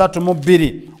essula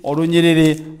 32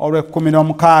 olunyiriri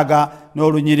olw'16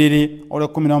 n'olunyiriri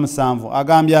olw'17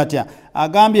 agambye atya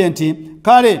agambye nti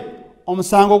kale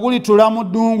omusango gulitula mu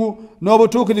ddungu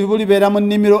n'obutuukirivu bulibeera mu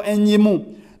nnimiro enyimu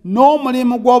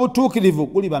n'omulimu gw'obutuukirivu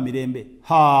guliba mirembe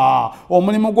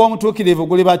omulimu gw'omutuukirivu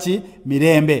guliba ki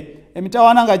mirembe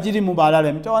emitawana nga giri mu balala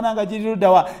emitawana nga giri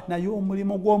ludawa naye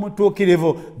omulimu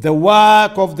gw'omutuukirivu the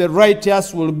work of the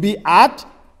righteous will be at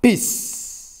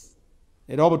peace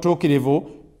era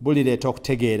obutuukirivu bulireeta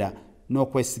okutegeera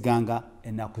n'okwesiganga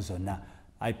ennaku zonna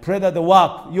I pray that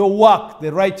your work,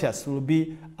 the righteous, will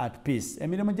be at peace.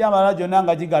 Emirimu gy'abalala gyonna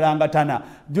nga gigalangatana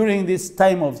during this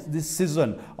time of this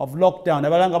season of lockdown.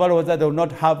 Abalanga balowooza they will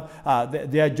not have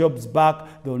their jobs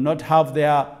back, they will not have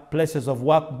their places of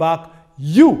work back.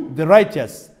 You, the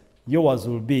righteous, yours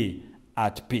will be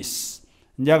at peace.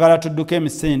 Njagala tudduke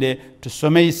emisinde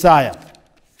tusome Isaaya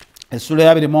essula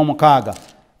ya 26.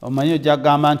 Omanyi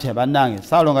gyagamba nti bannange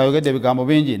Sawulo nga yogedde ebigambo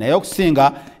bingi naye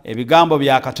okusinga ebigambo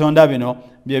bya Katonda bino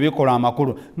bye bikola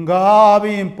amakulu nga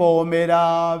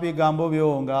bimpoomera bigambo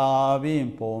byo nga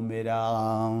bimpoomera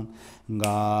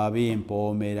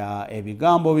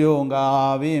ebigambo byo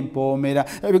nga bimpoomera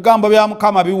ebigambo bya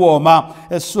Mukama biwooma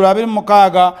essula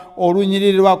 26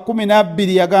 olunyiriri lwa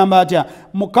 12 yagamba atya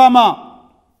Mukama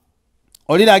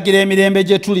oliragira emirembe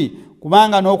gye tuli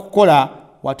kubanga n'okukola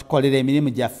watukolera emirimu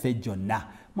gyaffe gyonna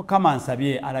Mukama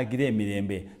nsabye alagire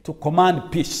emirembe, to command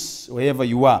peace wherever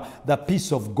you are, the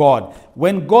peace of God.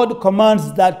 When God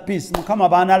commands that peace, Mukama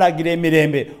baana alagire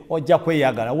emirembe ojja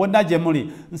kweyagala wonna gye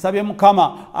muli. Nsabye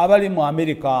Mukama abali mu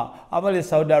America, abali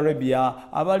Saudi Arabia,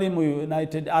 abali mu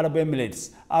United Arab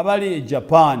Emirates, abali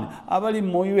Japan, abali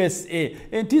mu USA,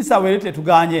 entiisa were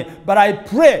tetuganye, but I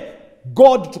pray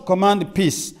God to command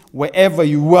peace wherever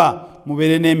you are.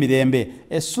 Mubere n'emirembe.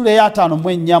 Essula ya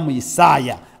 5 mu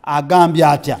Isaaya agambye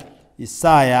atya.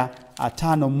 Isaaya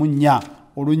 5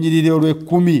 olunyiriri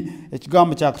olw'10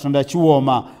 ekigambo kya Katonda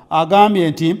kiwooma. Agambye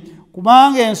nti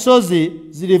kubanga ensozi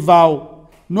zirivaawo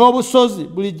n'obusozi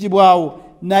buligibwawo,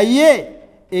 naye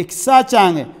ekisa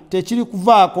kyange tekiri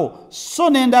kuvaako, so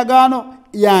n'endagaano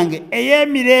yange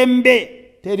ey'emirembe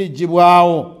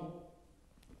terigibwawo,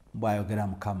 bw'ayogera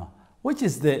Mukama. Which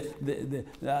is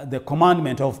the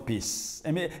commandment of peace.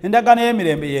 Endagaano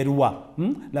y'emirembe yeruwa.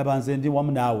 Laba nze ndi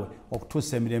wamu naawe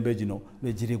okutuusa emirembe gino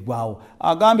lwe girigwawo.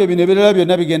 Agambye bino ebirala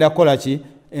byonna bigenda kukola ki?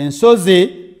 Ensozi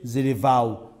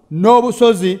zirivaawo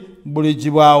n'obusozi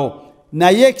buligibwawo,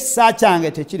 naye ekisa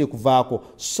kyange tekiri kuvaako,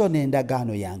 so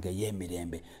n'endagaano yange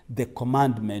y'emirembe. The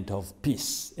commandment of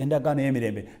peace. Endagaano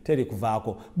y'emirembe teri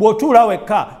kuvaako. Bw'otuula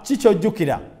wekka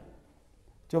kikyojjukira.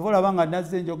 Chovola banga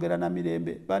nazze njogera na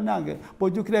mirembe. Banange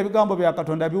bw'ojjukira ebigambo bya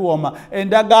Katonda biwooma.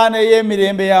 Endagaano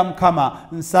y'emirembe ya Mukama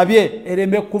nsabye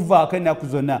erembe kuvaako ennaku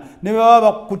zonna. Ne baba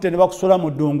bakutte ne bakusola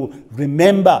mu ddungu.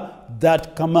 Remember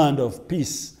that command of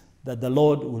peace that the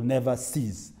Lord will never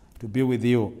cease to be with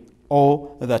you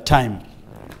all the time.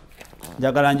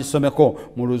 Njagala ngisomeko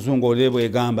mu Luzungu olebwe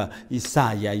egamba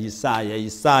Isaaya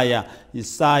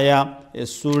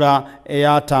essula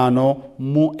eya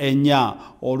 5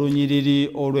 olunyiriri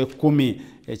olw'10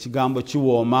 ekigambo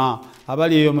kiwooma.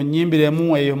 Abali eyo mu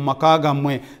nnyimbiremu eyo mu maka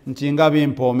gammwe nti nga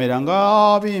bimpoomera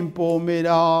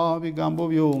bigambo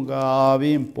byo nga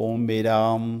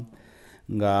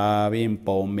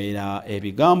bimpoomera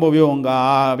ebigambo byo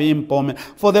nga bimpoomera.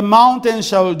 For the mountains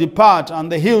shall depart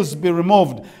and the hills be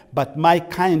removed, but my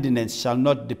kindness shall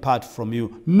not depart from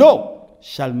you. No,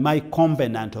 shall my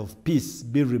covenant of peace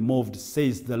be removed,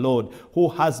 says the Lord, who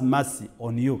has mercy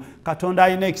on you. Katonda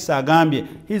alina ekisa agambye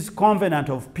his covenant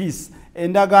of peace,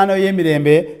 endagaano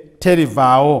y'emirembe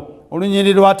terivaawo.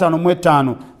 Olunyiriri lwa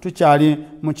 5 tukyali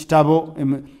mu kitabo,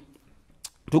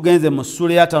 tugenze mu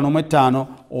ssula ya 5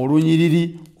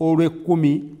 olunyiriri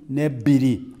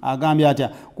olw'12. Agambye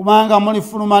atya, kubanga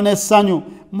mulifuluma n'essanyu,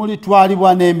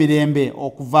 mulitwalibwa n'emirembe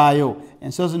okuvaayo.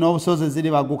 Ensozi n'obusozi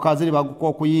ziribaguka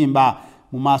okuyimba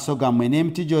mu maaso gammwe,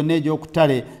 n'emiti gyonna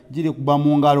egy'okutale girikuba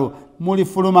mu ngalo.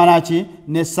 Mulifuluma naki?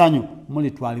 N'essanyu,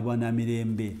 mulitwalibwa na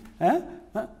mirembe.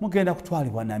 Mugenda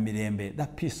kutwalibwa na mirembe. The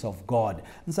peace of God.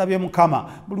 Nsabye Mukama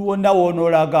buli wonna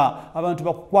w'onoolaga abantu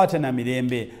bakukwate na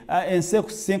mirembe, ensi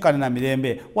ekusinkane na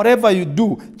mirembe. Whatever you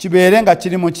do kibeere nga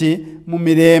kiri mu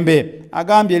mirembe.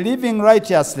 Agambye living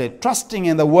righteously, trusting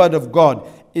in the word of God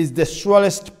is the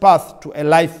surest path to a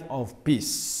life of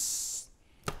peace.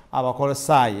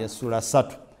 Abakolosaayi essula 3.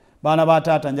 Baana ba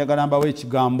taata njagala mbawe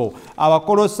ekigambo.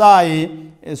 Abakolosaayi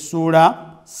essula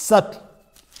 3.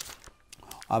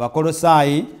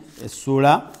 Abakolosaayi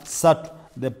essula 3.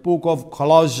 The book of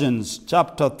Colossians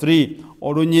chapter 3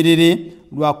 olunyiriri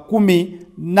lwa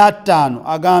 15.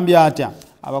 Agambye atya.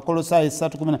 Abakolosaayi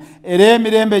 3:10. Era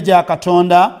emirembe gya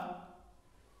Katonda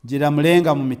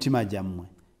giramulenga mu mitima gyammwe,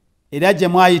 era gye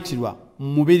mwayitirwa mu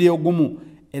mubiri ogumu,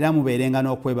 era mubeerenga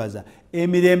n'okwebaza.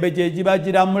 Emirembe gye giba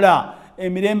giramula.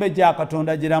 Emirembe gya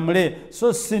Katonda giramule,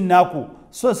 so si nnaku,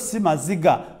 so si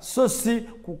maziga, so si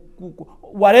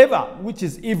whatever which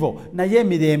is evil. Naye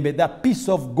emirembe, the peace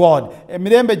of God,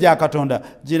 emirembe gya Katonda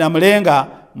giramulenga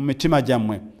mu mitima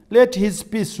gyammwe. Let his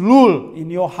peace rule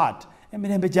in your heart.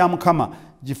 Emirembe gya Mukama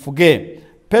gifuge.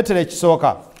 Petero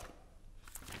ekisooka,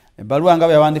 ebbaluwa nga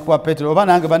bw'eyawandiikibwa Petero, oba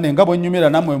nange banne nga bw'ennyumira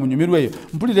nammwe munyumirwe eyo,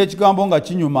 mpulira ekigambo nga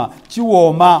kinyuma,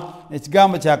 kiwooma,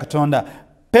 ekigambo kya Katonda.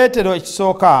 Petero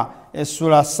ekisooka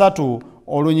essula 3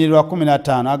 olunyiriri lwa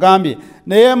 15. Agambye,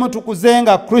 naye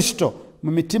mutukuzenga Kristo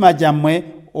mu mitima gyammwe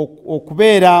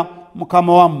okubeera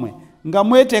Mukama wammwe, nga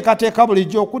mweteekateeka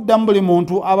bulijjo okuddamu buli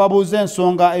muntu ababuuza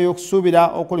ensonga ey'okusuubira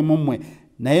okuli mu mmwe,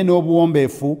 naye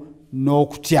n'obuwombeefu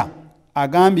n'okutya.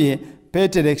 Agambye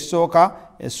Petero ekisooka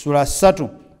essula 3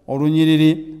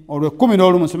 olunyiriri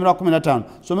olw'11. Somera 15,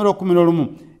 somera 11.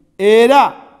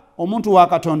 Era omuntu wa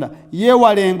Katonda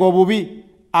yeewalenga obubi,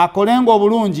 akolenga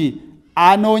obulungi,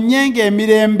 anoonyenga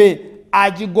emirembe,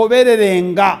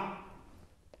 agigobererenga.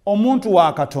 Omuntu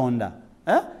wa Katonda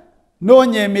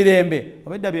noonya emirembe,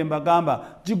 obedda bye mbagamba,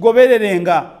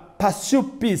 gigobererenga. Pursue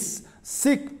peace,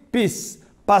 seek peace,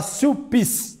 pursue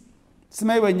peace.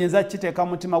 simanyi bwe nnyinza kiteeka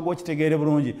mu mutima gwo kitegeere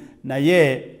bulungi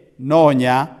naye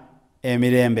noonya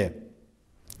emirembe.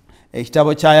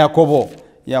 Ekitabo kya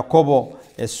Yakobo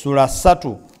essula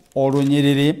 3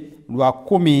 olunyiriri lwa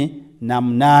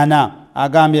 18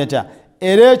 agambye atya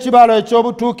era ekibalo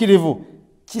eky'obutuukirivu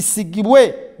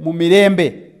kisigibwe mu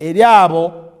mirembe eri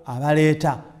abo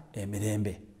abaleeta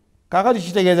emirembe. Kaakati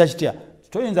kitegeeza kitya?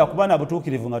 Toyinza kuba na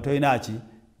butuukirivu nga tolina ki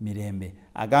mirembe.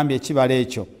 Agambye ekibalo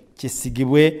ekyo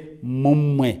kisigibwe mu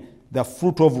mmwe. The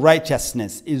fruit of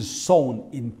righteousness is sown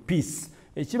in peace.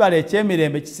 Ekibalo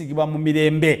eky'emirembe kisigibwa mu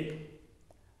mirembe.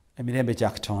 Emirembe kya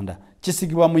Katonda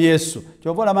kisigibwa mu Yesu.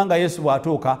 Kyova olaba nga Yesu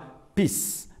bw'atuuka,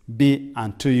 peace be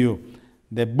unto you.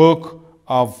 The book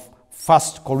of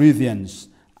 1 Corinthians,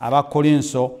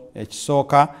 Abakolinso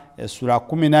ekisooka essula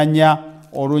 14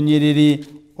 olunyiriri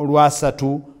olwa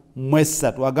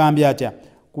 3 agambye atya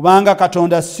kubanga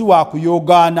Katonda si wa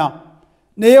kuyoogaana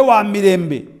naye wa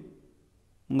mirembe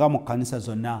nga mu kkanisa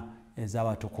zonna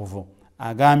ez'abatukuvu.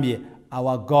 Agambye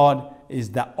our God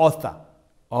is the author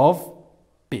of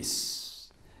peace.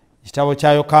 Ekitabo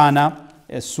kya Yokaana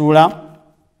essula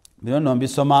bino nno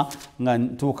mbisoma nga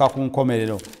ntuuka ku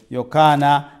nkomerero.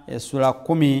 Yokaana essula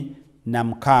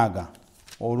 16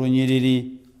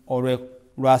 olunyiriri olwa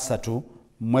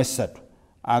 3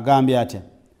 agambye atya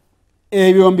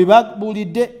ebyo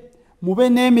mbibabuulidde mube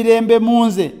n'emirembe mu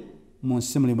nze, mu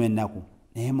nsi mulimu ennaku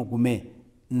naye mugume,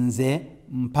 nze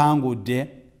mpangudde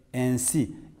ensi.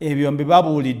 Ebyo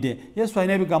mbibabuulidde. Yesu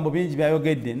alina ebigambo bingi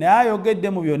byayogedde naye ayogedde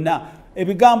mu byonna.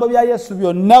 Ebigambo bya Yesu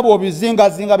byonna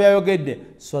bw'obizingazinga byayogedde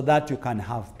so that you can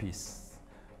have peace.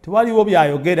 Tewaliwo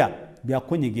byayogera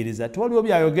byakunyigiriza, tewaliwo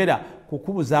byayogera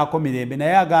kukubuzaako mirembe,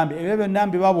 naye agambye ebyo byonna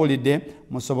mbibabuulidde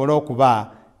musobole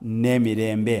okuba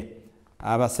n'emirembe.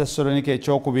 Abasessalonike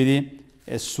ekyokubiri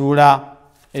essula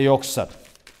eyokusatu.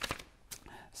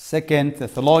 2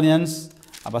 Thessalonians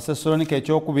Abasessalonike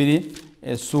ekyokubiri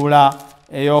essula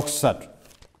eyokusatu.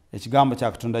 Ekigambo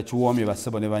kya Katonda kiwoomye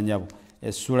bassebo ne banyabo.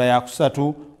 Essula ya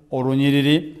 3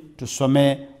 olunyiriri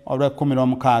tusome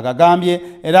olw'16 agambye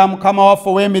era Mukama waffe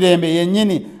w'emirembe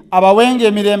yennyini abawenga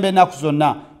emirembe ennaku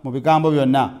zonna mu bigambo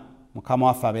byonna. Mukama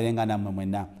waffe abeerenga nammwe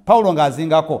mwenna. Pawulo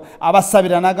ng'azingako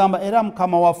abasabira n'agamba era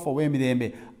Mukama waffe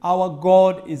w'emirembe. Our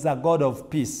God is a God of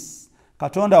peace.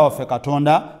 Katonda waffe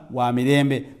Katonda wa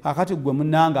mirembe. Kakati gwe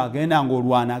munnanga agenda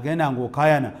ng'olwana, agenda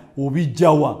ng'okayana,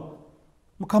 obijjawa.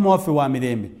 Mukama waffe wa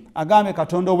mirembe. Agambe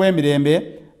Katonda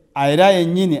w'emirembe era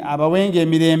yennyini abawenga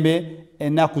emirembe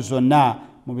ennaku zonna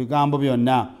mu bigambo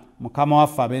byonna. Mukama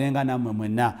waffe abeerenga nammwe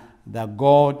mwenna. The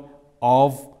God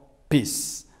of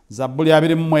peace. Zabbuli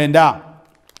 29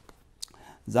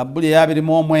 Zabbuli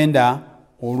 29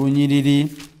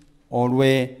 olunyiriri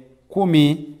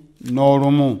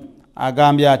olw'11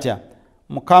 agambye atya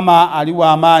Mukama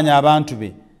aliwa amaanyi abantu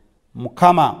be,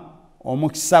 Mukama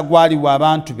omukisa gwaliwa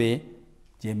abantu be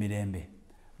gyemirembe.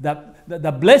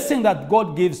 The blessing that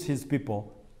God gives his people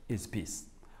is peace.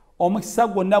 Omukisa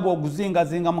gwonna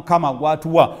bw'oguzingazinga Mukama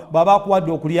gwatuwa, baba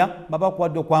akuwadde okulya, baba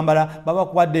akuwadde okwambala, baba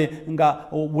akuwadde nga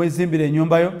weezimbira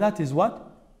ennyumba yo, that is what?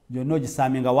 Byonna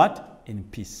ogisaaminga what? In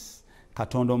peace.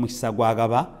 Katonda omukisa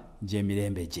gwagaba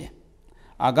gyemirembe gye.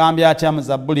 Agambye atya mu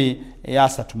Zabbuli eya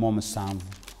 37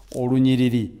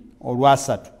 olunyiriri olwa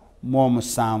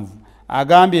 37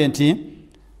 agambye nti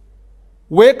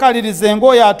weekalirize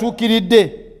ng'oyo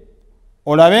atuukiridde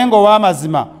olabe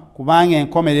ng'ow'amazima kubanga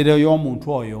enkomerero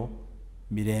y'omuntu oyo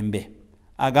mirembe.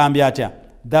 Agambye atya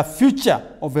the future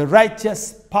of a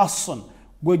righteous person.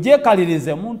 Gwe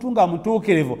gyekalirize omuntu nga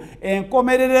mutuukirivu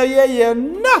enkomerero ye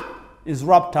yonna is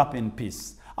wrapped up in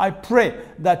peace. I pray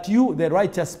that you, the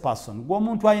righteous person, gwe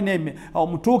omuntu alina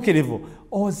omutuukirivu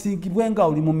ozingibwe nga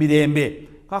oli mu mirembe.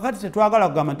 Kakati tetwagala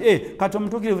kugamba nti kati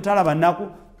omutuukirivu talaba nnaku,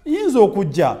 yinza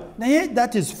okujja naye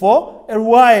that is for a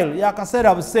while,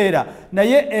 yakaseera buseera,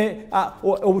 naye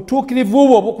obutuukirivu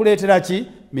bwo bukuleetera ki?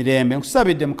 Mirembe.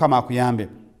 Nkusabidde Mukama akuyambe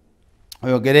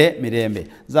oyogere mirembe.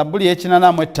 Zabbuli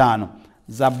ey'ekinaana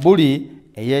Zabbuli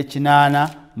ey'ekinaana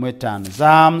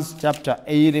Psalms chapter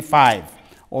 85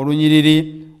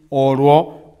 olunyiriri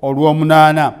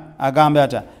olw'omunaana agambye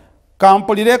ati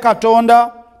kampulire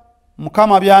Katonda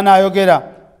Mukama by'anaayogera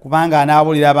kubanga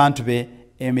anaabulira abantu be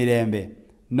emirembe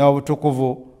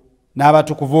n'obutukuvu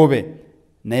n'abatukuvu be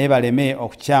naye baleme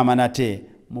okukyama nate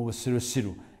mu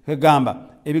busirusiru. Kegamba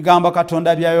ebigambo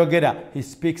Katonda by'ayogera, he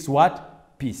speaks what?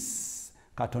 Peace.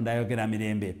 Katonda ayogera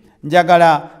mirembe.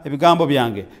 Njagala ebigambo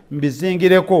byange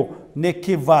mbizingireko ne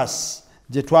kivas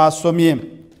gye twasomye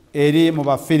eri mu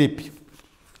Bafilipi.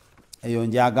 Eyo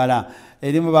njagala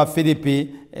eri mu Bafilipi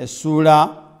essula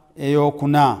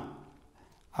ey'okuna.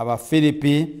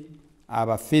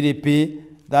 Abafilipi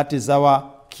That is our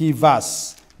key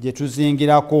verse. Gye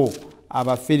tuzingirako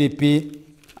Abafilipi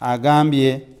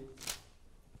agambye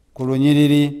ku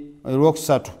lunyiriri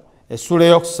olwokusatu essula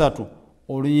eyokusatu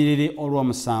olunyiriri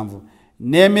olw'omusanvu.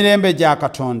 N'emirembe gya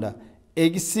Katonda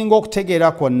egisinga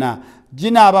okutegeera kwonna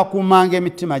ginaabakuumanga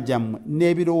emitima gyammwe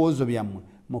n'ebirowoozo byammwe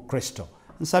mu Kristo.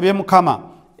 Nsabye Mukama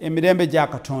emirembe gya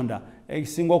Katonda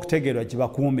egisinga okutegeerwa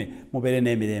gibakuume mubeere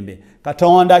n'emirembe.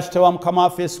 Katonda Kitaawe Mukama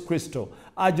waffe Yesu Kristo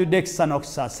ajjudde ekisa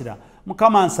n'okusaasira.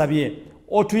 Mukama nsabye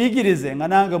otuyigirize nga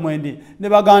nange mwendi ne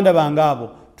baganda bange abo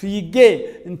tuyige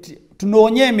nti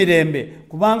tunoonye emirembe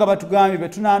kubanga batugambye bwe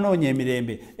tunaanoonya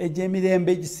emirembe egyo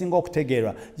emirembe egisinga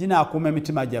okutegeerwa ginaakuuma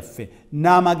emitima gyaffe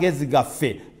n'amagezi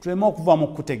gaffe tuleme okuva mu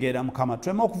kutegeera Mukama,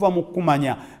 tuleme okuva mu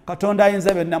kumanya. Katonda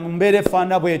ayinza byonna mu mbeera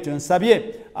efaana bwetyo. Nsabye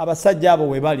abasajja abo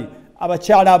we bali,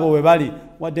 abakyala abo we bali,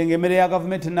 wadde ng'emmere ya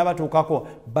gavumenti ennabatuukako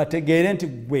bategeere nti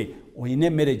gwe oyina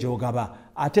emmere gy'ogaba,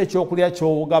 ate ekyokulya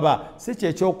ky'ogaba si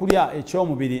kyekyokulya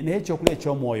eky'omubiri naye ekyokulya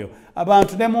eky'omwoyo.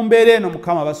 Abantu ne mu mbeera eno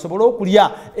Mukama basobole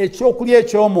okulya ekyokulya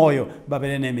eky'omwoyo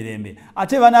babeere n'emirembe,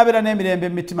 ate banaabeera n'emirembe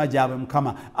mu mitima gyabwe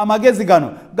Mukama. Amagezi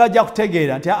gano gajja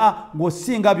kutegeera nti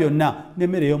ng'osinga byonna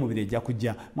n'emmere ey'omubiri ejja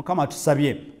kujja. Mukama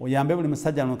tusabye oyambe buli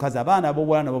musajja n'omukazi, abaana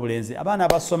ab'obuwala n'ab'obulenzi, abaana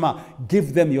abasoma,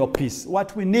 give them your peace.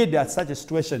 What we need at such a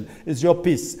situation is your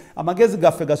peace. Amagezi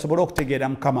gaffe gasobole okutegeera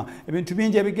Mukama ebintu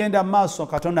bingi ebigenda mu maaso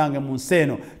Katonda wange mu nsi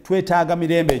eno. Twetaaga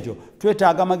mirembe egyo,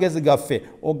 twetaaga amagezi gaffe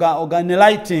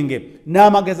oganelighting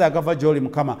n'amagezi agava gy'oli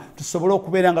Mukama, tusobole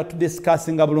okubeera nga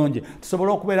tudisikasinga bulungi,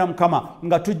 tusobole okubeera Mukama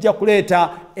nga tujja kuleeta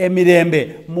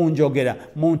emirembe mu njogera,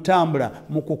 mu ntambula,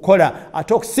 mu kukola,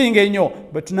 ate okusinga ennyo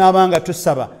bwe tunaabanga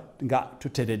tusaba nga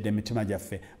tuteredde emitima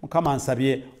gyaffe. Mukama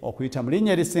nsabye okuyita mu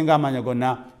linnya erisinga amaanyi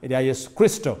gonna erya Yesu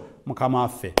Kristo Mukama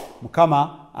waffe.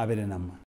 Mukama abeere nammwe.